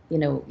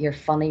 you're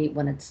funny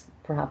when it's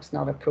perhaps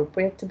not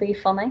appropriate to be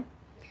funny.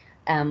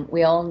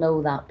 We all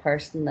know that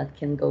person that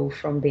can go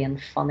from being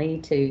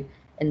funny to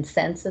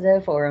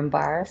insensitive or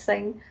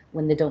embarrassing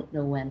when they don't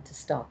know when to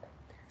stop.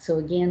 So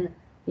again,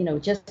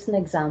 just an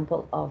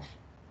example of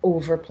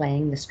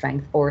overplaying the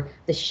strength, or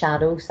the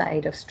shadow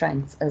side of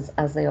strengths,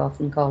 as they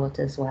often call it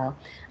as well.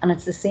 And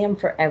it's the same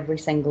for every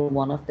single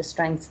one of the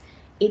strengths.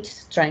 Each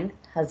strength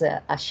has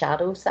a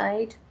shadow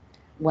side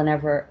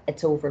whenever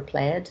it's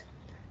overplayed.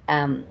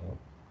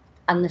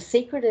 And the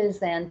secret is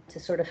then to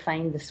sort of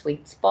find the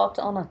sweet spot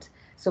on it.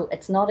 So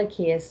it's not a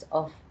case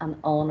of an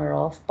on or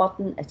off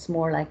button, it's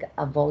more like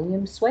a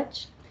volume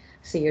switch.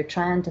 So you're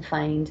trying to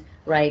find,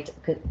 right,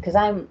 because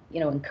I'm,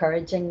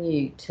 encouraging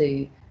you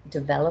to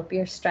develop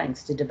your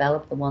strengths, to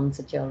develop the ones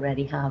that you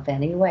already have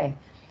anyway.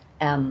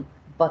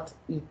 But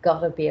you've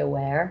got to be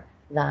aware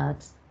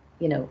that,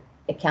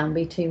 it can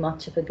be too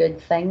much of a good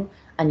thing,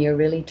 and you're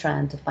really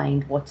trying to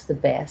find what's the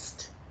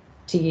best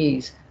to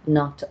use,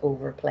 not to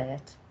overplay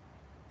it.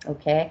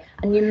 Okay,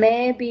 and you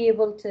may be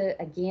able to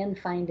again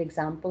find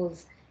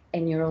examples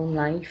in your own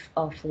life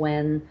of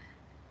when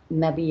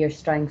maybe your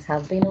strengths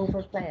have been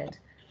overplayed,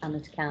 and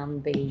it can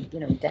be,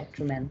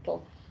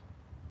 detrimental.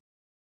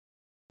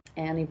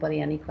 Anybody,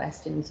 any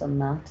questions on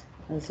that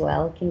as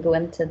well, can go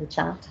into the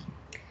chat.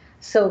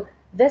 So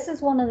this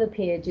is one of the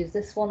pages,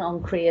 this one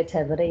on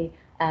creativity,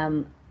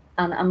 and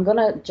I'm going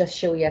to just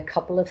show you a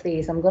couple of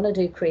these. I'm going to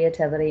do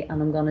creativity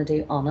and I'm going to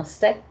do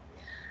honesty.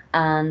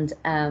 And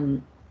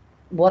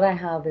what I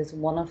have is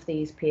one of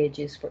these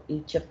pages for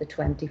each of the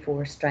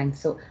 24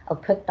 strengths. So I'll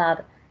put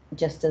that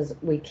just as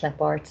we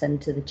clip arts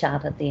into the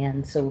chat at the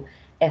end. So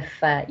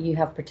if you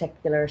have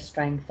particular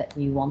strength that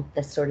you want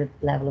this sort of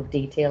level of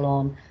detail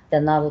on,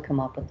 then that'll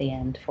come up at the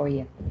end for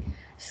you.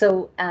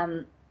 So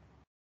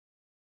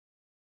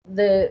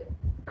the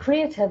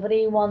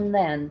creativity one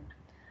then,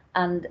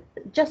 and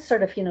just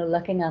sort of,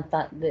 looking at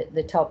that,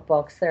 the top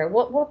box there,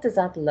 what does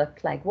that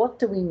look like? What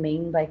do we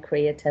mean by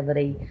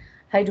creativity?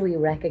 How do we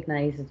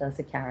recognize it as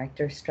a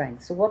character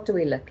strength? So what do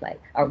we look like,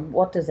 or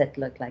what does it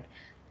look like?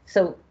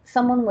 So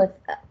someone with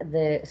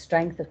the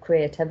strength of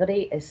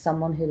creativity is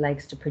someone who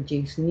likes to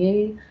produce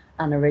new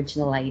and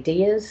original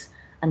ideas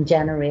and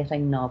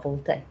generating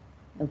novelty.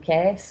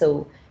 Okay,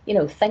 so,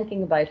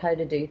 thinking about how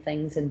to do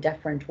things in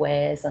different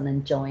ways and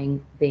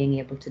enjoying being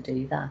able to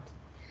do that.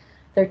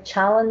 They're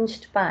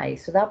challenged by,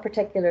 so that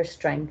particular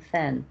strength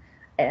then,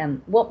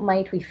 what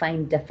might we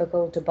find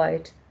difficult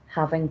about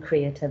having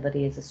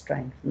creativity as a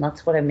strength? And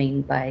that's what I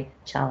mean by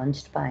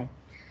challenged by.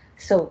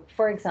 So,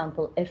 for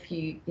example, if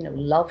you,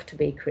 love to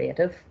be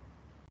creative,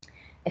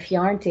 if you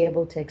aren't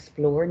able to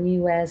explore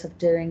new ways of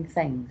doing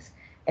things,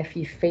 if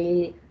you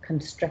feel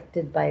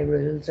constricted by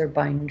rules or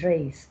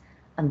boundaries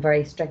and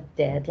very strict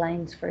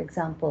deadlines, for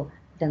example,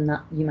 then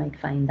that you might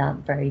find that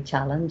very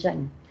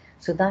challenging.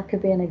 So that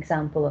could be an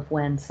example of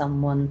when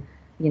someone,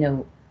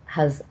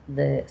 has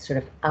the sort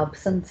of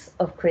absence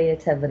of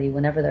creativity,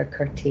 whenever they're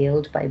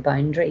curtailed by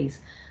boundaries,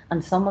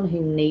 and someone who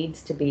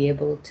needs to be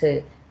able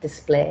to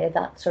display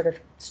that sort of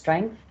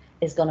strength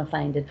is going to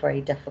find it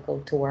very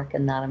difficult to work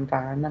in that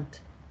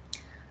environment.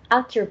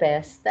 At your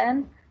best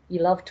then,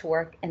 you love to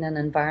work in an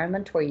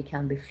environment where you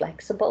can be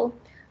flexible,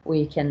 where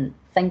you can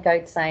think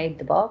outside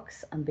the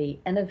box and be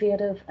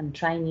innovative and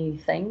try new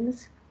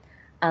things,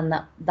 and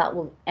that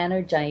will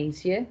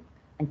energize you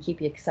and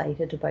keep you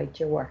excited about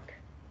your work.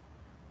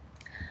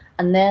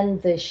 And then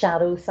the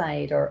shadow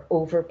side, or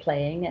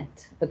overplaying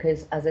it,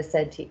 because as I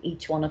said to you,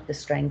 each one of the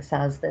strengths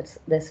has this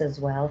as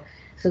well.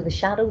 So the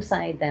shadow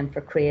side then for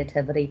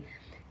creativity,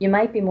 you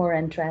might be more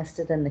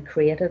interested in the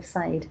creative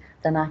side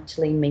than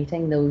actually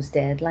meeting those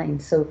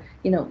deadlines. So,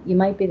 you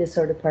might be the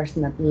sort of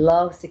person that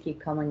loves to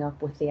keep coming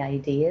up with the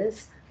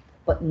ideas,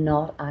 but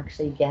not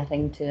actually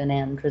getting to an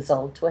end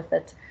result with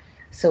it.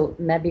 So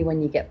maybe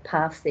when you get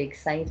past the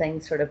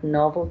exciting sort of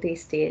novelty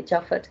stage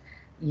of it,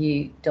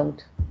 you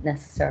don't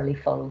necessarily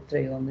follow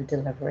through on the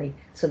delivery.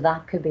 So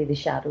that could be the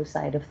shadow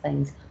side of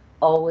things,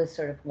 always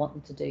sort of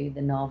wanting to do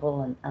the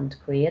novel and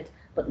create,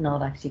 but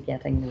not actually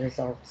getting the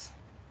results.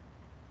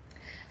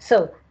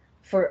 So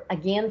for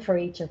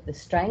each of the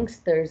strengths,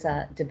 there's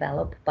a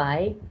develop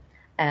by,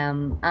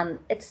 and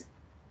it's,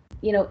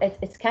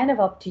 it's kind of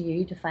up to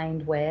you to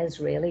find ways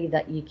really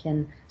that you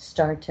can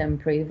start to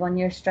improve on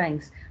your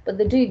strengths, but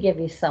they do give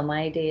you some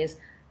ideas.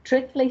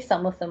 Truthfully,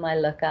 some of them I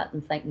look at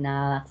and think,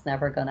 nah, that's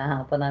never going to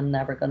happen. I'm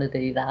never going to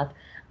do that.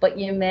 But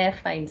you may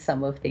find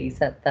some of these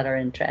that are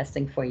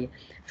interesting for you.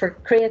 For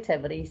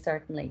creativity,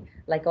 certainly,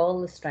 like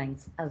all the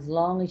strengths, as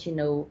long as you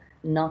know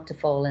not to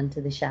fall into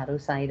the shadow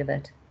side of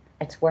it,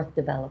 it's worth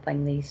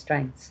developing these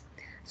strengths.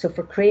 So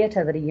for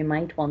creativity, you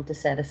might want to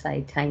set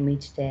aside time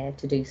each day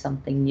to do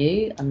something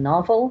new and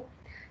novel.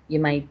 You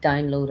might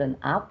download an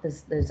app.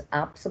 There's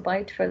apps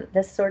about for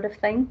this sort of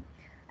thing.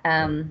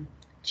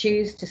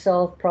 Choose to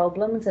solve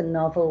problems in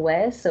novel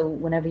ways. So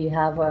whenever you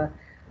have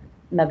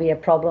maybe a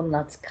problem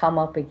that's come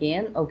up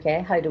again,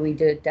 okay, how do we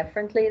do it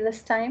differently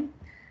this time?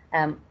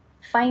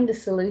 Find a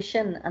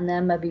solution and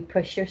then maybe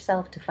push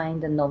yourself to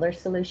find another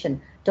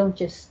solution. Don't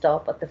just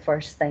stop at the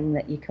first thing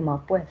that you come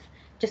up with.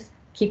 Just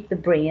keep the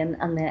brain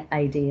and the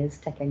ideas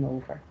ticking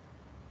over.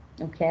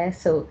 Okay,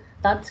 so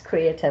that's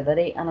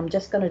creativity, and I'm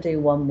just going to do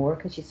one more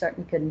because you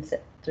certainly couldn't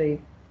sit through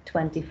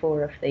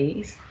 24 of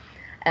these.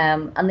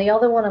 And the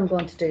other one I'm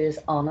going to do is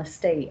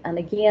honesty, and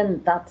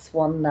again, that's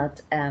one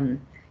that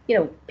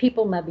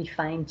people maybe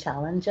find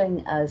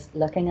challenging as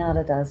looking at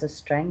it as a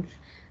strength.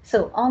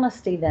 So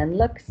honesty then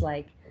looks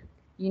like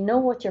you know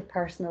what your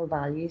personal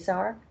values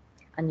are,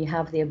 and you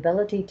have the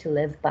ability to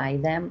live by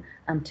them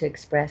and to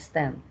express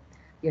them.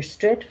 You're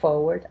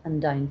straightforward and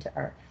down to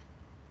earth.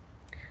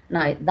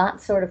 Now,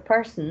 that sort of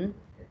person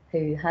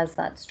who has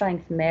that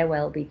strength may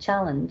well be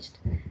challenged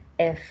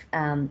if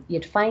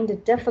you'd find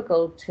it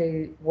difficult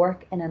to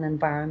work in an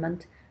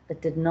environment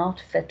that did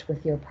not fit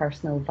with your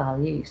personal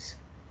values.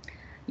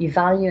 You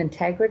value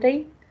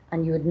integrity,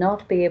 and you would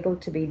not be able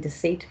to be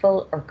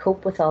deceitful or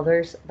cope with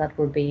others that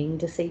were being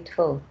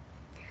deceitful.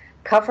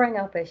 Covering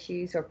up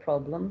issues or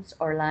problems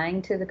or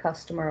lying to the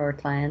customer or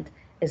client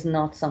is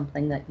not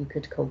something that you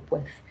could cope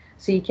with.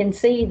 So you can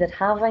see that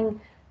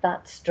having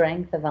that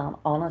strength of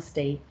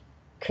honesty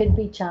could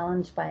be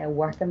challenged by a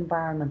work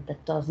environment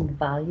that doesn't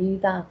value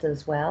that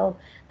as well,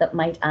 that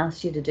might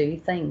ask you to do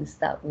things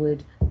that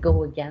would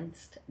go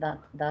against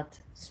that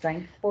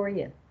strength for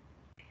you.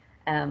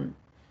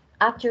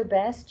 At your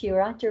best,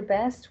 you're at your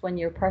best when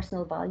your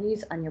personal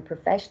values and your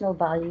professional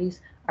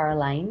values are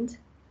aligned.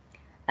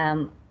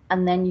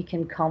 And then you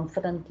can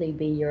confidently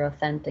be your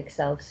authentic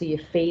self. So you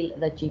feel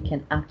that you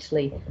can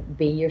actually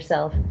be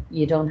yourself.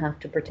 You don't have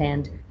to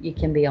pretend. You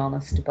can be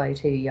honest about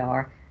who you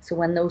are. So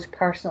when those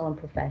personal and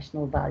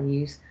professional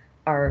values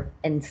are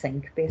in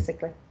sync,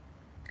 basically.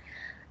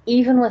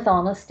 Even with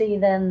honesty,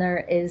 then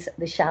there is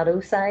the shadow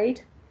side.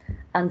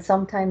 And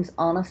sometimes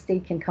honesty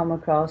can come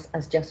across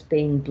as just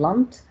being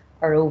blunt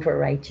or over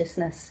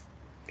righteousness.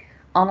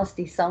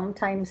 Honesty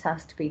sometimes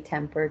has to be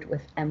tempered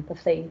with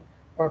empathy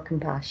or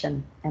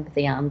compassion,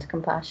 empathy and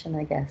compassion,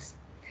 I guess.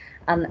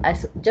 And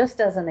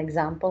just as an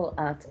example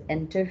at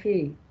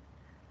interview,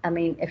 I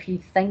mean, if you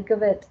think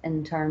of it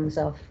in terms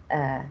of,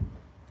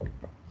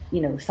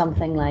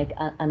 something like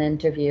an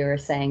interviewer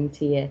saying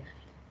to you,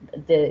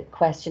 the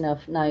question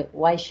of, now,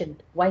 why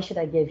should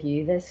I give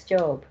you this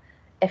job?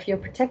 If you're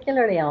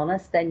particularly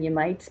honest, then you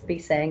might be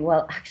saying,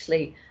 well,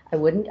 actually, I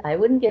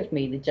wouldn't give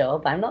me the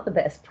job. I'm not the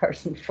best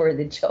person for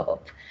the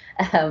job.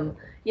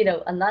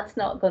 And that's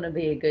not going to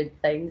be a good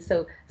thing.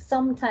 So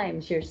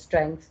sometimes your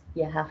strengths,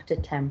 you have to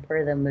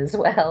temper them as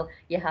well.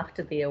 You have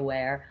to be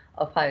aware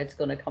of how it's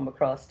going to come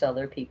across to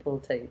other people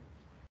too.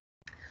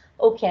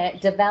 Okay,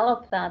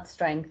 develop that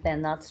strength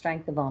then, that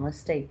strength of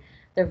honesty.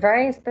 There are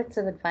various bits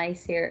of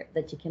advice here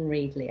that you can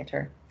read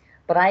later.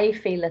 But I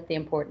feel that the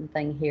important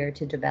thing here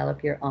to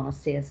develop your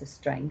honesty as a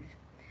strength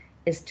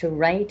is to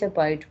write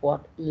about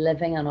what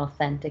living an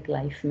authentic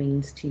life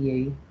means to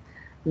you.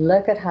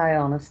 Look at how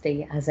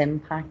honesty has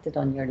impacted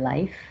on your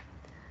life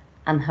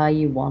and how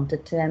you want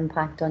it to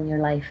impact on your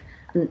life.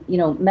 And,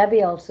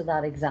 maybe also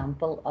that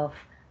example of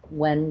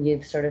when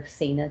you've sort of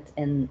seen it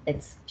in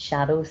its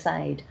shadow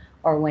side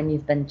or when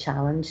you've been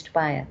challenged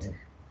by it.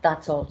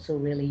 That's also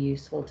really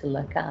useful to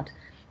look at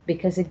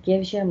because it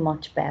gives you a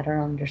much better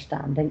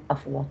understanding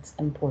of what's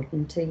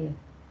important to you.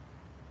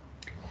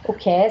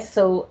 Okay,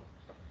 so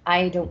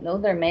I don't know,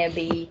 there may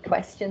be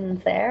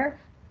questions there.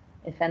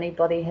 If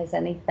anybody has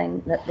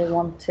anything that they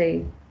want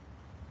to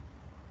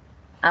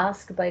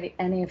ask about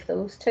any of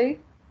those two.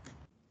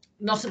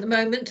 Not at the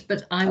moment,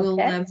 but I will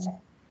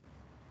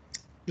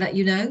let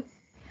you know.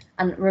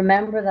 And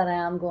remember that I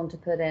am going to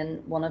put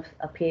in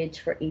a page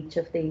for each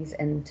of these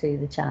into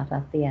the chat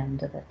at the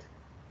end of it.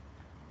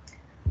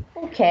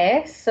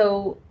 Okay,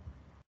 so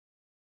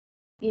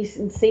you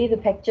can see the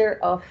picture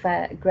of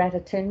Greta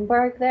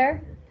Thunberg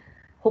there.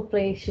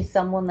 Hopefully she's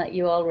someone that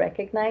you all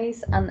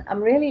recognize. And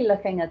I'm really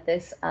looking at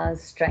this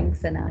as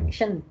strengths in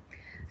action.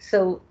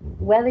 So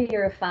whether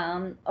you're a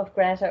fan of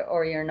Greta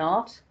or you're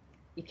not,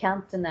 you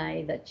can't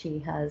deny that she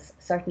has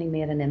certainly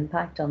made an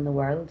impact on the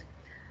world.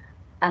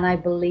 And I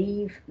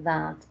believe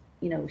that,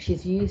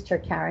 she's used her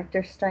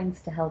character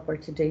strengths to help her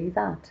to do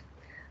that.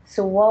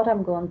 So what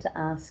I'm going to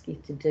ask you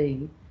to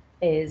do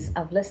is,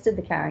 I've listed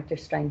the character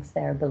strengths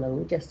there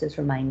below, just as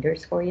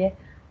reminders for you.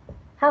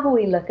 Have a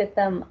wee look at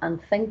them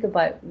and think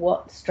about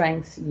what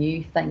strengths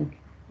you think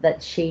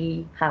that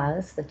she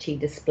has, that she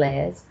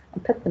displays,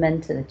 and put them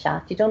into the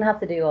chat. You don't have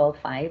to do all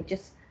 5,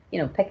 just,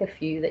 pick a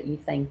few that you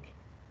think,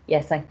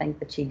 yes, I think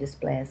that she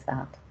displays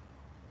that.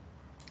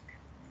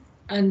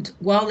 And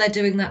while they're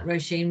doing that,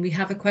 Roisin, we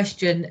have a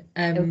question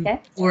Okay.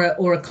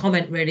 or a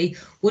comment really.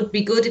 Would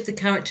be good if the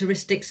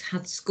characteristics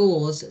had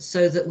scores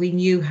so that we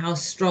knew how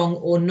strong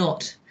or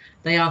not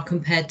they are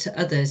compared to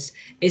others.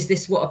 Is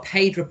this what a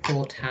paid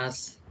report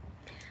has?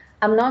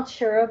 I'm not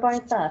sure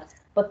about that,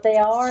 but they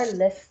are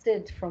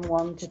listed from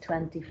 1 to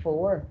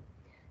 24.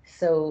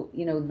 So,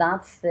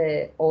 that's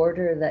the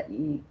order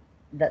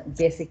that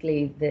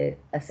basically the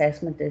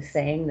assessment is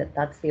saying that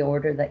that's the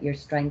order that your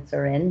strengths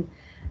are in.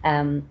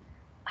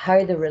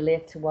 How they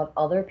relate to what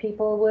other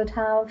people would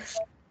have,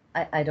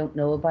 I don't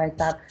know about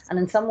that. And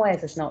in some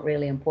ways, it's not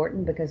really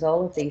important because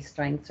all of these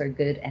strengths are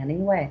good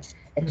anyway.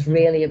 It's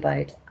really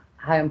about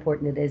how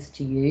important it is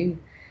to you.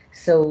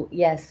 So,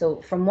 yeah,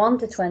 so from 1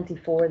 to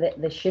 24,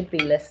 they should be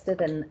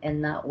listed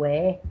in that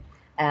way.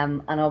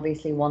 And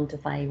obviously 1 to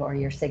 5 are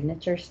your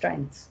signature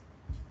strengths.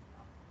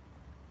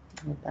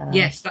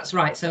 Yes, that's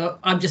right. So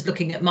I'm just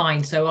looking at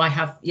mine. So I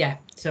have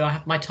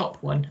my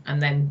top one,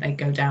 and then they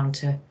go down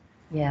to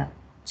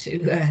to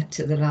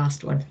the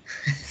last one.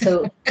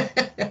 So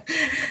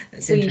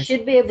so you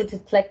should be able to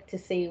click to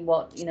see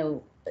what,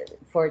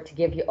 for it to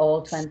give you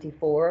all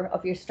 24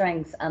 of your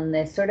strengths, and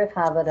they sort of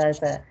have it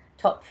as a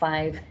top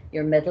 5,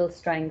 your middle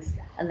strengths,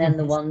 and then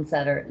the ones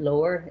that are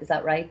lower. Is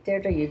that right,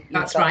 Deirdre?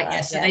 That's right.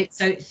 Yes. Yeah.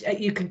 So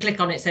you can click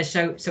on it. It says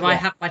so. I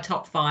have my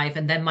top 5,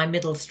 and then my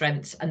middle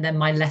strengths, and then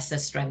my lesser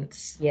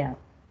strengths. Yeah.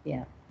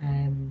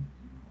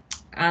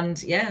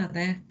 And yeah,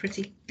 they're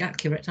pretty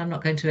accurate. I'm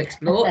not going to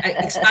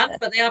expand,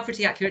 but they are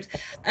pretty accurate.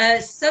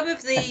 Some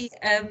of the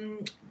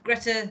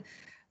Greta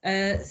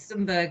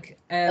Thunberg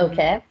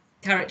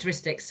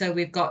characteristics. So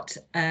we've got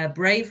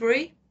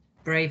bravery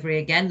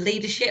again,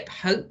 leadership,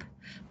 hope,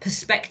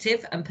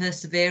 perspective, and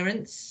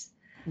perseverance.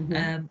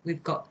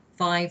 We've got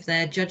 5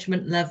 there: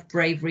 judgment, love,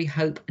 bravery,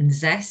 hope, and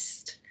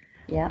zest.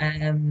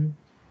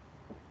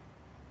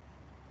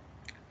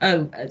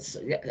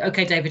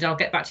 Okay, David, I'll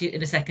get back to you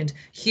in a second.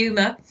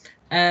 Humour.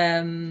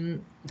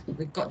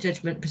 We've got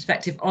judgment,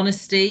 perspective,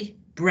 honesty,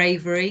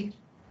 bravery.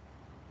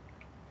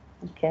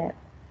 Okay.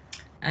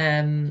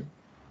 And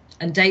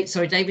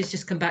David's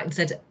just come back and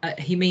said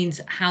he means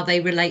how they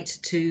relate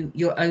to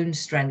your own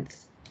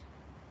strength.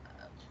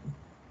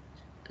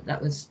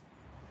 That was.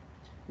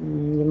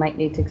 You might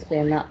need to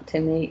explain that to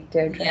me,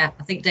 Deirdre. Yeah,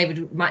 I think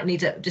David might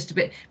need just a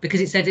bit,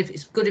 because it said if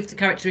it's good if the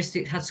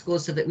characteristic had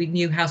scores so that we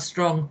knew how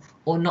strong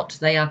or not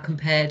they are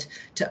compared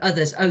to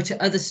others. Oh,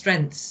 to other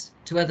strengths,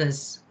 to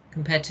others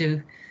compared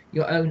to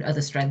your own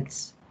other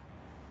strengths.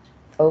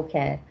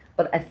 Okay,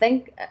 but I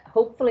think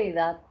hopefully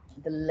that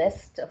the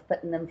list of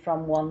putting them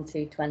from 1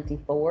 to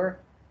 24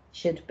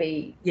 should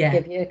be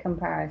give you a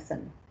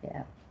comparison.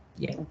 Yeah.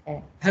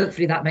 Okay.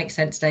 Hopefully that makes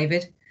sense,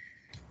 David.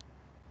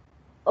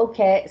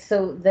 Okay,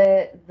 so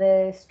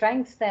the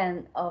strengths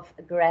then of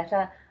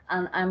Greta,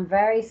 and I'm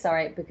very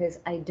sorry because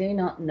I do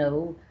not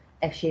know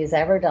if she has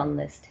ever done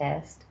this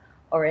test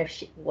or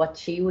if what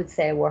she would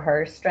say were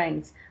her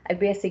strengths. I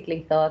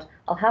basically thought,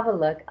 I'll have a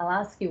look, I'll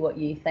ask you what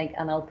you think,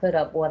 and I'll put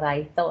up what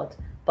I thought.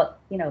 But,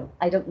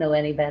 I don't know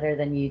any better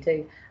than you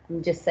do.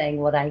 I'm just saying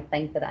what I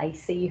think that I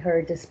see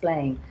her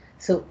displaying.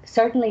 So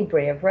certainly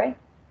bravery,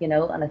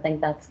 and I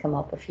think that's come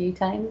up a few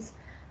times.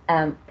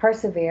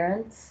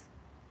 Perseverance,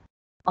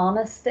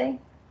 honesty.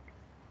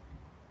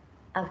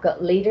 I've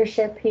got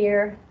leadership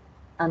here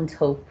and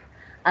hope.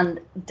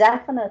 And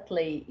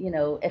definitely,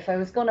 if I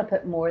was going to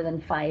put more than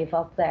 5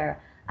 up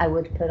there, I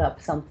would put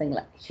up something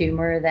like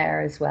humor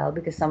there as well,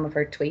 because some of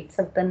her tweets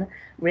have been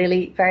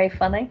really very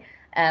funny.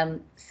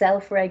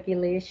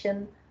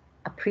 Self-regulation,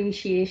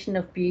 appreciation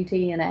of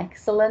beauty and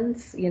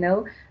excellence,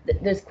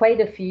 there's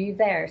quite a few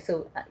there.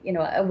 So,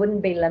 I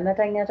wouldn't be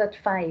limiting it at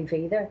 5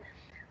 either.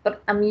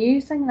 But I'm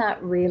using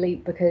that really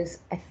because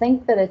I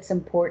think that it's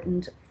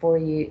important for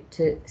you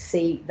to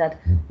see that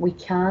we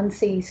can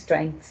see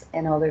strengths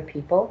in other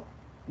people.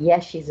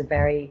 Yes, she's a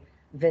very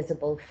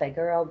visible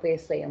figure,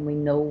 obviously, and we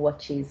know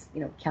what she's,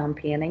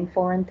 campaigning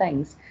for and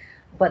things.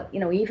 But,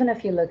 even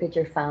if you look at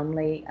your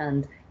family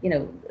and,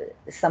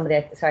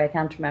 somebody, sorry, I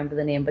can't remember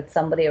the name, but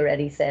somebody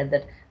already said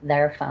that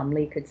their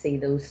family could see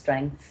those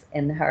strengths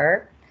in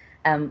her.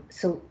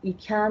 So you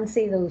can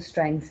see those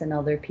strengths in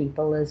other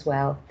people as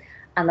well.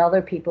 And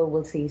other people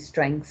will see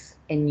strengths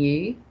in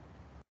you.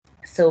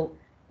 So,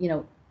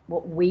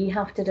 what we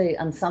have to do,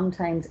 and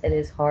sometimes it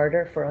is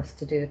harder for us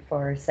to do it for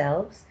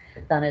ourselves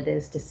than it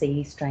is to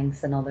see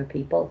strengths in other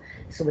people.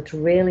 So it's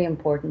really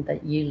important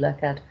that you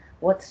look at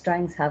what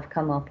strengths have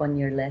come up on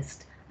your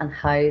list and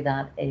how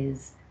that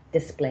is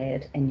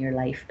displayed in your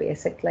life,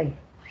 basically.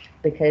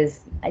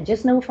 Because I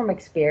just know from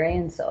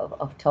experience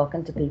of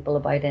talking to people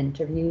about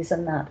interviews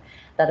and that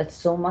it's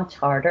so much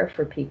harder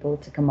for people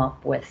to come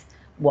up with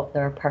what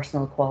their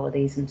personal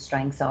qualities and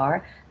strengths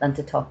are than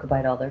to talk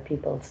about other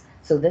people's.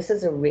 So this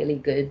is a really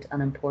good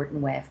and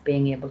important way of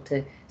being able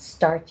to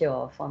start you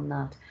off on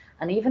that.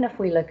 And even if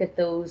we look at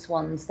those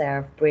ones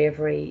there,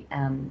 bravery,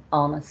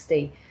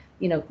 honesty,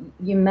 you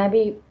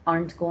maybe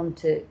aren't going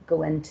to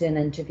go into an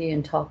interview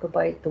and talk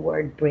about the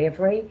word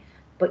bravery,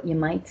 but you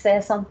might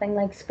say something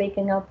like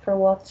speaking up for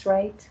what's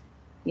right.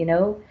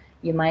 You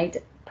might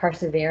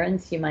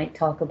perseverance, you might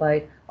talk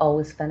about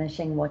always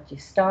finishing what you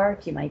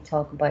start. You might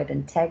talk about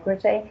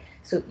integrity.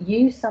 So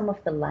use some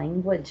of the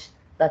language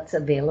that's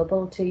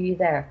available to you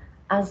there,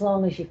 as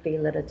long as you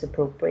feel that it's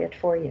appropriate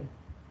for you.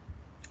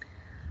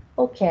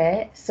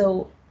 Okay,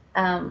 so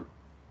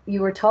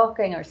you were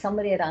talking, or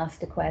somebody had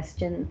asked a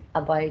question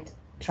about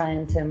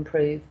trying to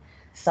improve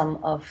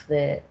some of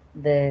the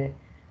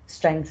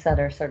strengths that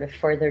are sort of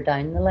further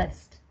down the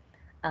list.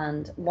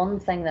 And one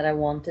thing that I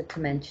wanted to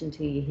mention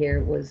to you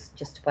here was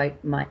just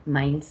about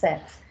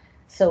mindsets.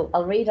 So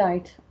I'll read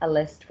out a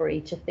list for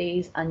each of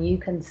these, and you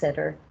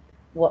consider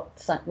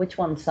which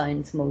one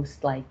sounds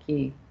most like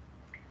you.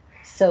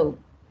 So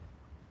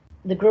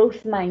the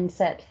growth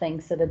mindset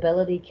thinks that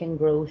ability can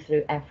grow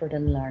through effort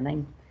and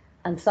learning.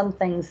 And some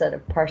things that a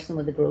person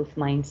with a growth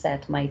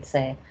mindset might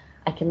say: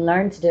 I can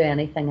learn to do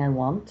anything I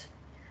want.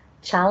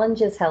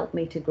 Challenges help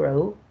me to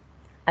grow.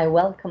 I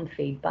welcome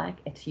feedback,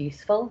 it's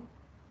useful.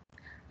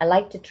 I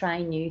like to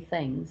try new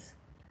things,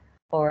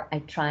 or I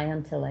try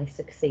until I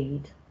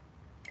succeed.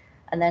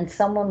 And then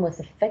someone with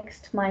a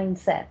fixed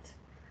mindset.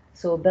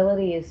 So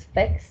ability is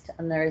fixed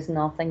and there is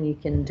nothing you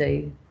can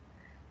do.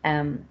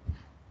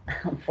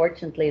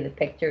 Unfortunately, the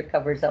picture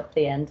covers up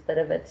the end bit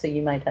of it, so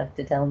you might have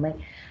to tell me.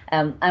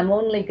 I'm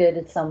only good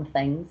at some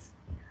things.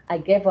 I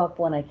give up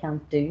when I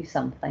can't do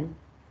something.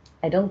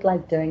 I don't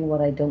like doing what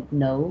I don't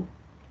know.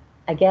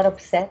 I get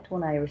upset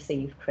when I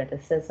receive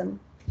criticism.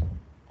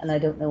 And I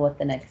don't know what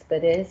the next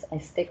bit is. I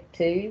stick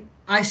to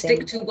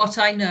what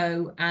I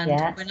know, and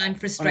yeah. When I'm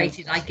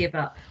frustrated, I give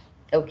up.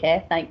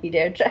 Okay, thank you,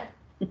 Deirdre.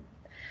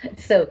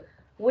 So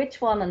which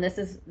one, and this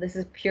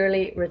is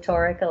purely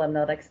rhetorical, I'm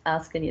not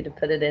asking you to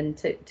put it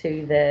into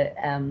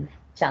the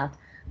chat,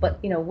 but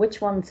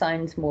which one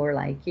sounds more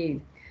like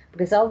you?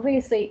 Because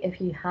obviously if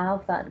you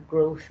have that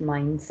growth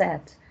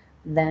mindset,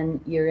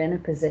 then you're in a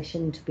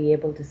position to be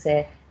able to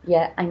say,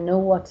 yeah, I know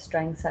what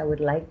strengths I would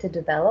like to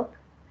develop,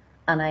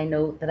 and I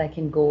know that I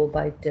can go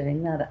about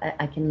doing that.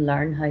 I can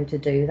learn how to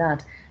do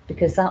that,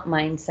 because that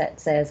mindset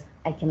says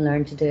I can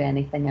learn to do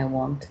anything I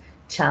want.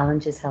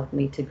 Challenges help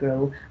me to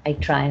grow. I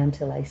try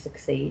until I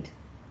succeed.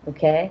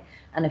 Okay?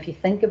 And if you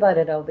think about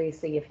it,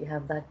 obviously, if you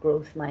have that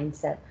growth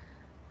mindset,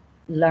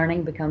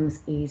 learning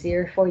becomes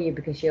easier for you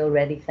because you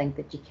already think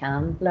that you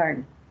can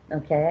learn.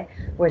 Okay?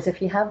 Whereas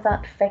if you have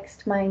that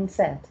fixed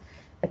mindset,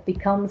 it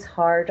becomes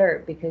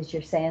harder because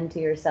you're saying to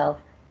yourself,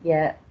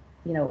 yeah,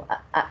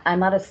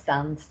 I'm at a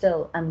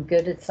standstill. I'm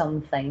good at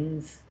some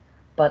things,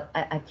 but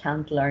I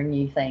can't learn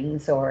new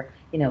things, or,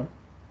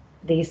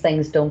 these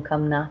things don't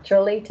come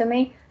naturally to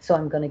me, so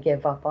I'm going to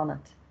give up on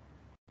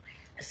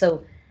it.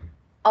 So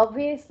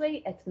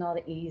obviously it's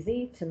not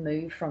easy to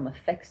move from a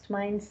fixed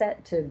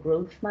mindset to a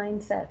growth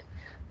mindset,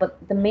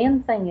 but the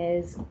main thing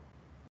is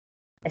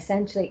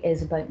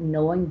about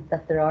knowing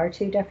that there are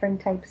two different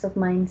types of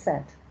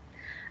mindset.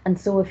 And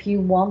so if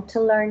you want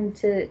to learn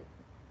to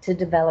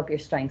develop your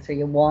strengths, or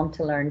you want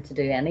to learn to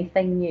do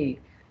anything new,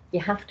 you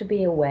have to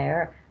be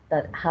aware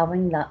that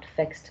having that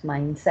fixed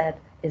mindset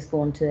is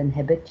going to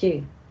inhibit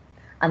you.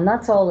 And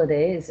that's all it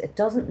is. It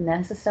doesn't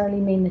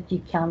necessarily mean that you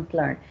can't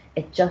learn.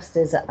 It just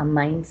is a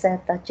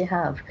mindset that you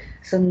have.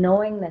 So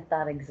knowing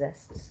that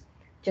exists,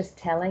 just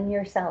telling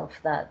yourself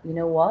that, you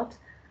know what,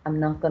 I'm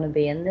not going to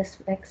be in this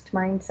fixed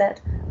mindset.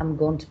 I'm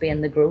going to be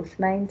in the growth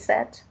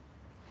mindset.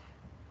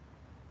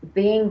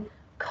 Being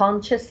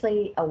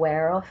consciously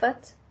aware of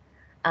it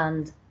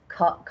and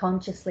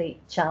consciously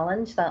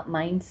challenge that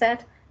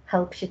mindset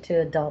helps you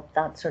to adopt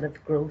that sort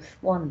of growth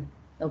one.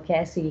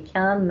 Okay, so you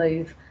can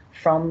move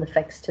from the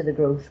fixed to the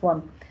growth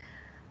one.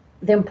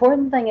 The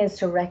important thing is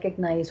to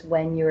recognize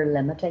when you're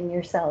limiting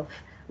yourself.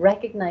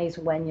 Recognize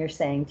when you're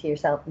saying to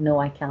yourself, no,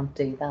 I can't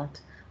do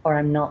that, or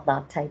I'm not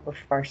that type of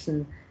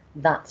person.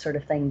 That sort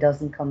of thing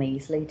doesn't come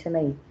easily to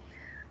me.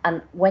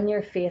 And when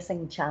you're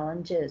facing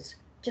challenges,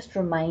 just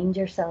remind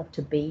yourself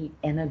to be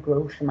in a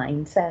growth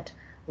mindset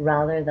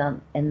rather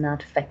than in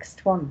that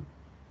fixed one.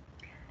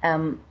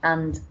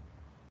 And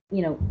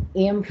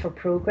aim for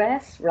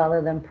progress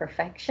rather than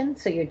perfection.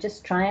 So you're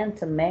just trying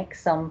to make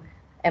some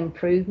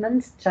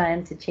improvements,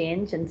 trying to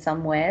change in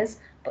some ways,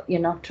 but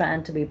you're not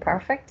trying to be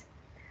perfect.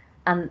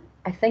 And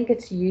I think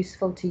it's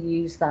useful to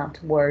use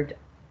that word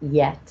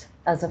yet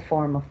as a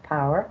form of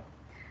power.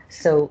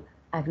 So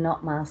I've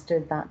not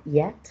mastered that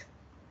yet,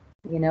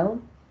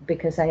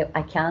 because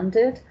I can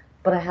do it,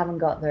 but I haven't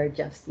got there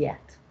just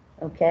yet.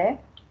 Okay?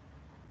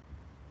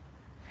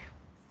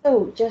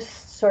 So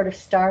just sort of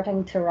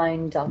starting to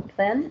round up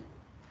then,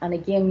 and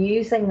again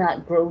using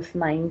that growth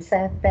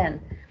mindset then.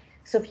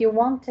 So if you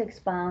want to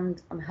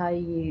expand on how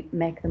you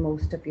make the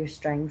most of your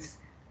strengths,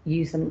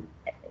 use them,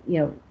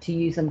 to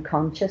use them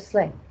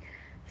consciously.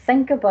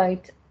 Think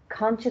about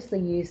consciously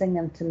using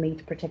them to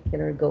meet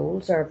particular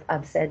goals, or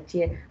I've said to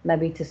you,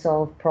 maybe to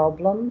solve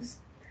problems.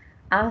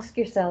 Ask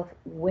yourself,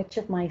 which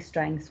of my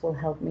strengths will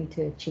help me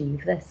to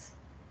achieve this?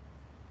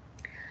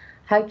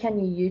 How can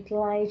you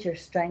utilize your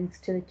strengths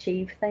to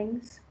achieve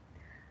things?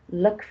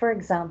 Look for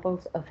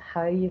examples of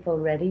how you've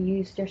already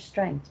used your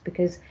strengths,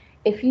 because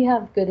if you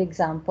have good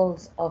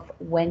examples of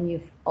when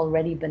you've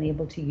already been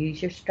able to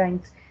use your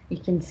strengths, you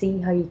can see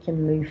how you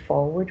can move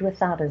forward with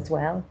that as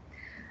well.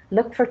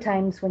 Look for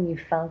times when you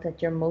felt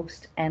at your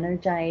most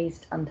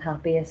energized and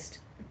happiest,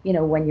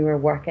 when you were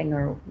working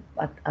or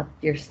at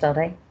your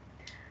study.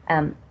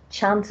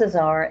 Chances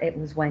are it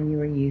was when you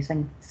were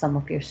using some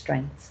of your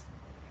strengths.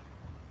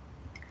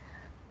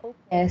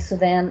 Okay, so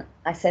then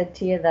I said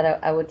to you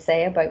that I would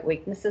say about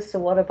weaknesses. So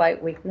what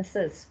about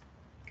weaknesses?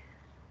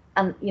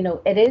 And,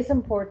 it is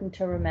important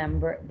to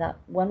remember that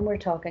when we're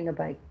talking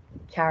about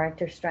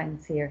character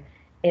strengths here,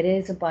 it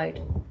is about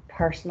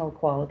personal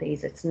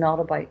qualities. It's not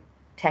about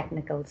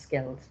technical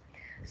skills.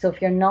 So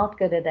if you're not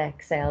good at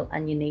Excel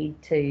and you need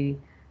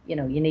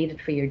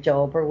it for your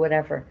job or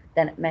whatever,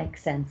 then it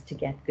makes sense to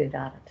get good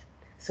at it.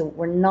 So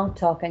we're not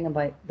talking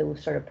about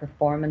those sort of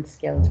performance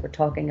skills. We're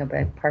talking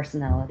about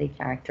personality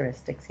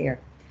characteristics here.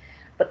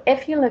 But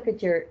if you look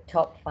at your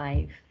top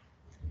 5,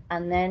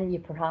 and then you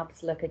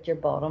perhaps look at your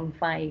bottom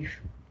 5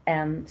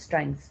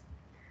 strengths,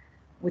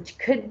 which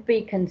could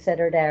be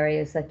considered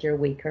areas that you're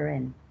weaker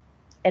in,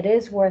 it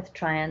is worth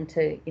trying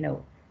to,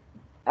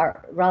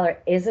 or rather,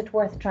 is it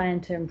worth trying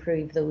to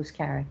improve those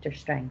character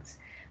strengths?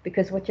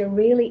 Because what you're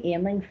really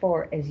aiming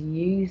for is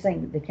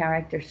using the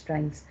character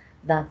strengths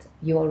that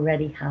you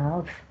already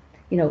have.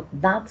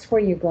 That's where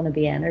you're going to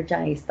be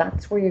energized.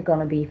 That's where you're going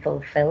to be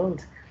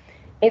fulfilled.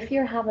 If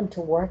you're having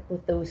to work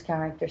with those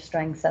character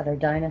strengths that are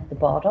down at the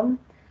bottom,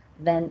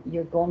 then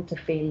you're going to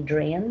feel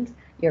drained.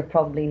 You're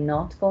probably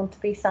not going to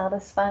be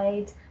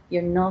satisfied.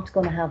 You're not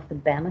going to have the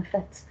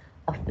benefits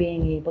of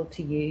being able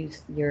to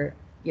use your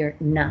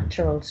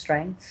natural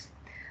strengths.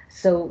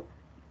 So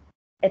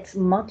it's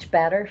much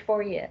better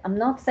for you. I'm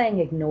not saying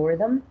ignore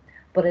them,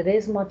 but it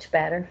is much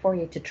better for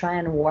you to try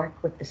and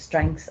work with the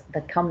strengths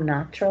that come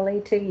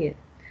naturally to you,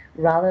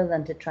 rather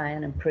than to try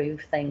and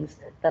improve things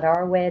that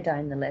are way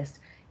down the list.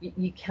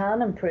 You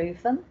can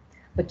improve them,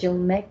 but you'll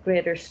make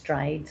greater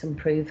strides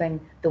improving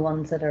the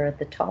ones that are at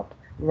the top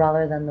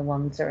rather than the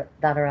ones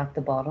that are at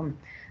the bottom.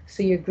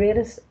 So your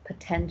greatest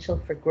potential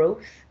for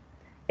growth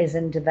is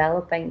in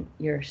developing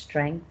your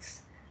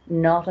strengths,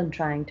 not in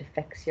trying to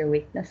fix your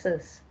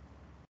weaknesses.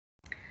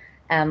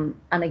 And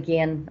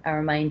again, I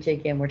remind you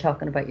again, we're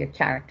talking about your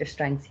character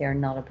strengths here,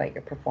 not about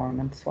your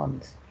performance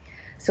ones.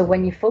 So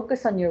when you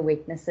focus on your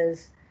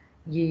weaknesses,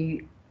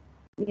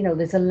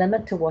 there's a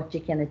limit to what you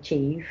can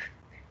achieve.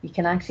 You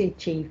can actually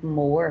achieve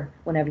more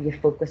whenever you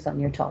focus on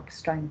your top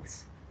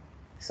strengths.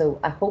 So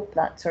I hope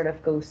that sort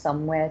of goes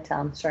some way to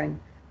answering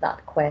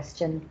that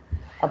question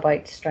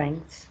about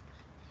strengths.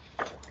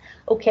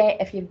 Okay,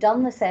 if you've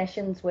done the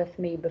sessions with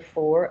me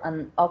before,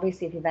 and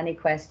obviously if you have any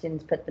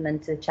questions, put them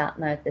into the chat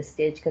now at this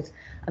stage, because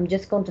I'm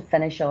just going to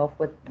finish off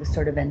with the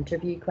sort of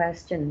interview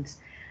questions.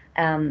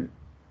 We're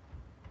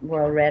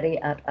already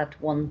at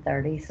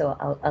 1:30, so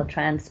I'll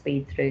try and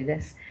speed through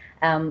this.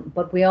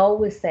 But we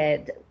always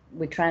said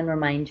we try and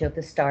remind you of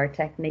the STAR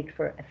technique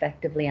for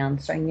effectively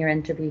answering your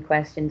interview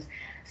questions.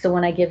 So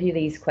when I give you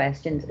these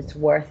questions, it's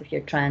worth, if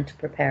you're trying to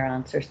prepare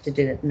answers, to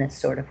do it in this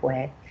sort of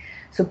way.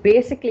 So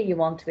basically, you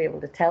want to be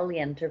able to tell the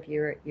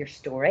interviewer your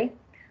story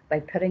by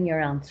putting your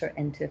answer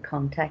into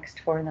context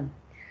for them.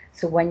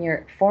 So when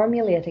you're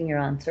formulating your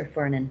answer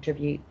for an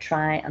interview,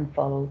 try and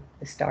follow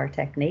the STAR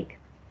technique.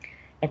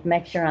 It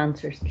makes your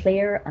answers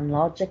clear and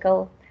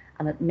logical,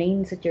 and it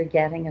means that you're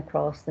getting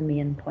across the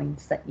main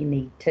points that you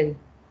need to.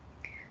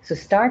 So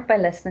start by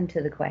listening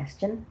to the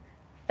question.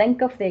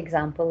 Think of the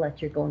example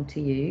that you're going to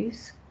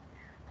use.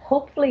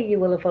 Hopefully you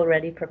will have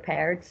already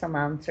prepared some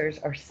answers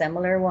or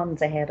similar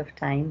ones ahead of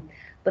time,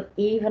 but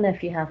even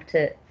if you have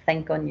to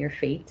think on your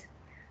feet,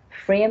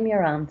 frame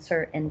your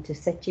answer into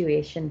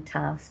situation,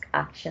 task,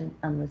 action,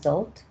 and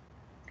result.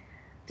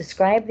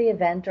 Describe the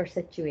event or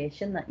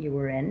situation that you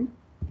were in.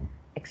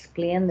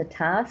 Explain the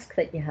task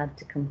that you had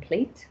to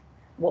complete.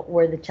 What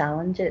were the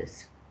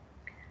challenges?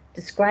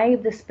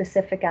 Describe the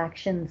specific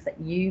actions that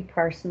you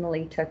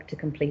personally took to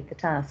complete the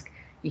task.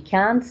 You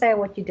can say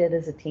what you did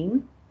as a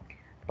team,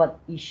 but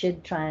you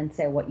should try and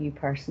say what you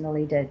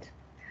personally did.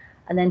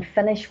 And then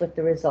finish with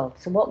the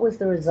results. So what was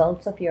the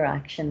results of your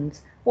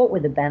actions? What were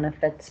the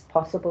benefits,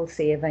 possible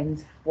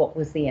savings? What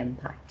was the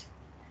impact?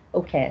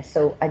 Okay,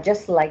 so I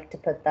just like to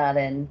put that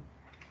in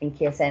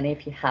case any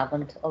of you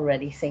haven't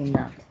already seen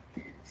that.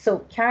 So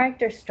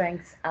character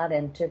strengths at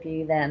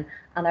interview then,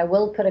 and I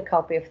will put a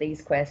copy of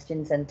these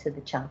questions into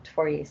the chat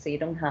for you so you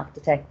don't have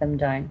to take them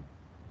down.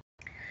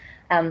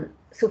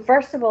 So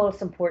first of all,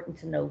 it's important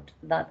to note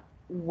that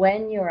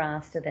when you're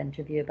asked at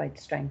interview about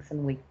strengths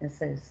and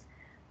weaknesses,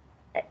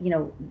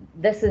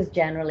 this is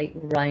generally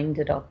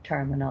rounded up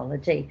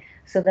terminology.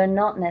 So they're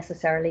not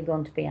necessarily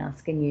going to be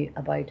asking you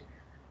about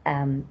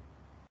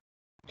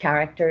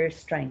character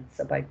strengths,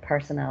 about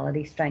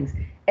personality strengths.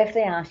 If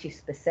they ask you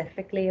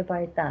specifically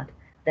about that,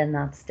 then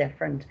that's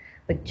different.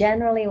 But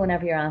generally,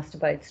 whenever you're asked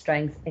about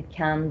strengths, it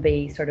can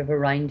be sort of a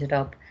rounded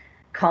up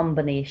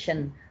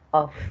combination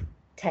of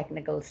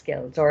technical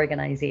skills,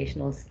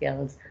 organizational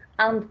skills,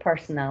 and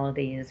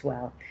personality as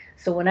well.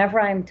 So whenever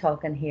I'm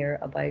talking here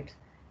about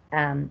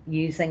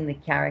using the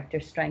character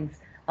strengths,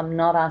 I'm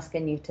not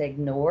asking you to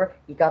ignore.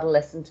 You got to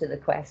listen to the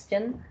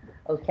question.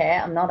 Okay,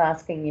 I'm not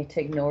asking you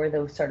to ignore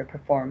those sort of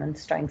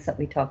performance strengths that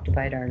we talked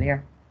about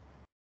earlier.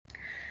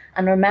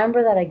 And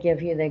remember that I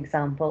give you the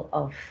example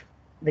of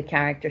the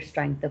character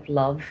strength of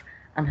love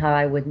and how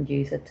I wouldn't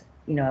use it.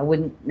 You know, I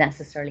wouldn't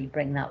necessarily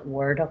bring that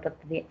word up at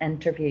the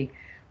interview,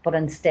 but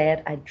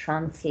instead I'd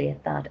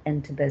translate that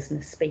into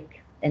business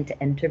speak, into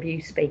interview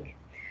speak.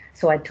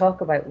 So I'd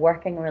talk about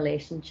working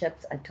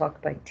relationships, I'd talk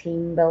about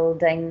team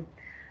building,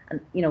 and,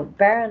 you know,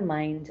 bear in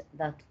mind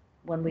that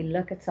when we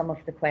look at some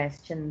of the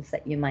questions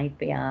that you might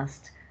be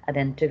asked at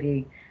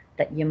interview,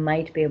 that you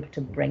might be able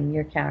to bring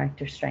your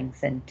character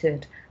strengths into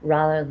it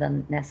rather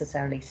than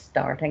necessarily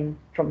starting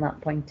from that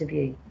point of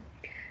view.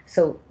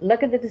 So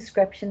look at the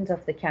descriptions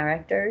of the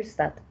characters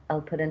that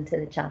I'll put into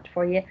the chat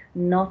for you,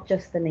 not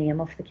just the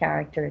name of the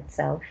character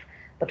itself,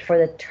 but for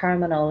the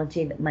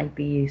terminology that might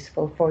be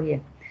useful for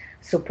you.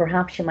 So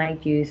perhaps you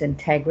might use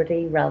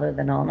integrity rather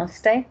than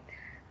honesty,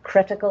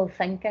 critical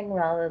thinking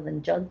rather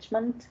than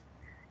judgment,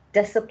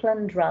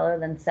 disciplined rather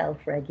than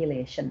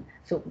self-regulation.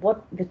 So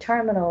what the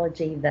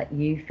terminology that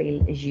you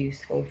feel is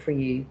useful for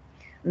you.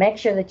 Make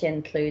sure that you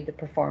include the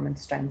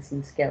performance strengths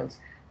and skills,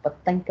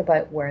 but think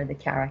about where the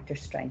character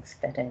strengths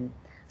fit in.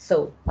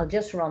 So I'll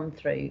just run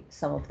through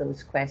some of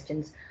those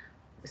questions,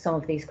 some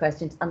of these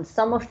questions, and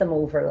some of them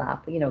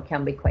overlap, you know,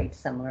 can be quite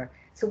similar.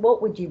 So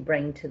what would you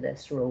bring to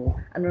this role?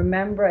 And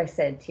remember, I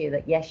said to you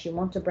that yes, you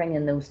want to bring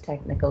in those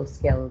technical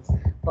skills,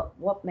 but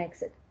what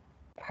makes it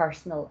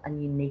personal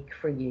and unique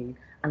for you?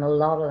 And a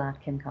lot of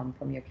that can come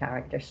from your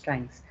character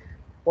strengths.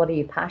 What are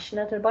you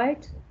passionate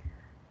about?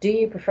 Do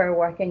you prefer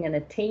working in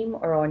a team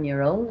or on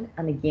your own?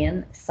 And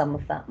again, some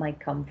of that might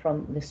come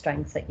from the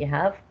strengths that you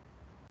have.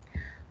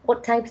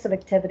 What types of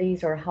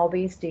activities or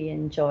hobbies do you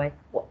enjoy?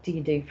 What do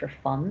you do for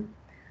fun?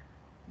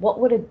 What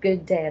would a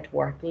good day at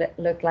work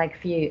look like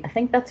for you? I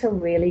think that's a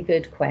really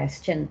good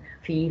question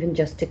for you even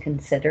just to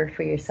consider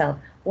for yourself.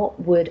 What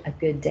would a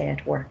good day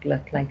at work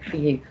look like for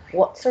you?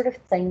 What sort of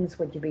things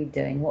would you be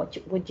doing? What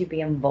would you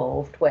be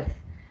involved with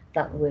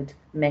that would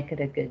make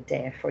it a good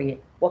day for you?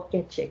 What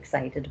gets you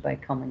excited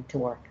about coming to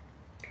work?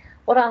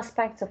 What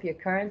aspects of your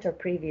current or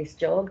previous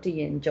job do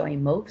you enjoy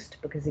most?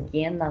 Because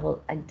again,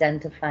 that'll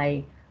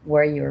identify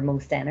where you're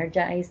most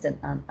energized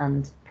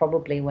and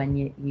probably when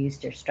you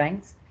used your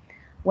strengths.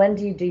 When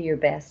do you do your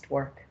best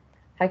work?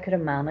 How could a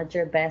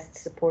manager best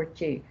support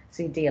you?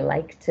 So do you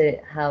like to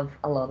have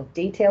a lot of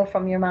detail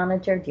from your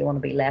manager? Do you want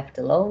to be left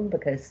alone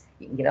because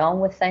you can get on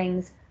with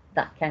things?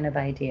 That kind of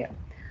idea.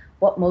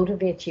 What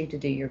motivates you to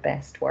do your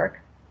best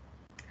work?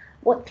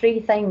 What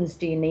 3 things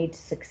do you need to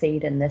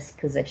succeed in this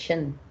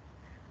position?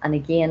 And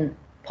again,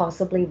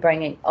 possibly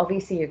bringing,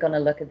 obviously you're going to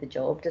look at the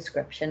job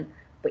description,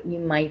 but you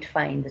might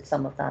find that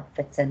some of that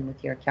fits in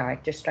with your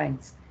character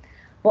strengths.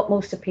 What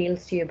most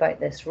appeals to you about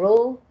this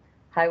role?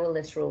 How will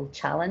this role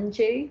challenge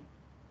you?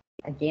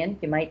 Again,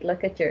 you might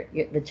look at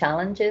the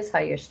challenges, how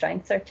your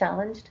strengths are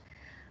challenged.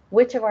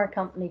 Which of our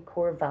company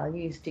core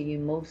values do you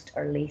most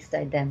or least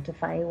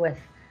identify with?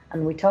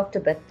 And we talked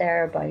a bit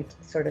there about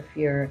sort of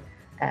your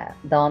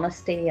the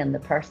honesty and the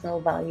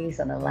personal values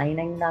and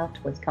aligning that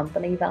with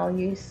company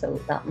values. So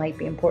that might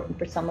be important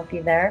for some of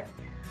you there.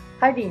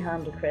 How do you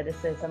handle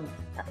criticism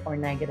or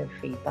negative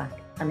feedback?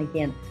 And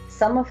again,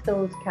 some of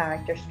those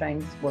character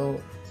strengths will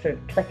sort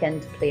of click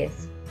into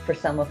place for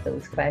some of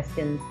those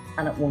questions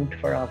and it won't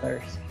for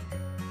others.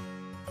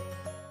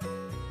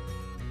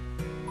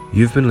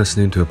 You've been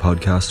listening to a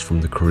podcast from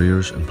the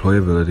Careers,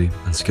 Employability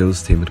and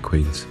Skills team at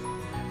Queen's.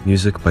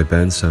 Music by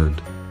Ben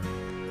Sound.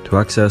 To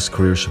access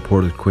career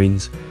support at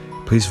Queen's,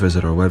 please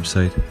visit our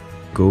website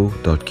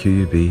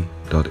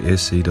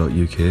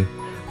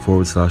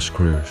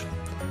go.qub.ac.uk/careers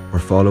or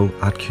follow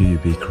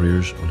 @QUB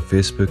Careers on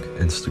Facebook,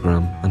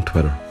 Instagram and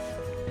Twitter.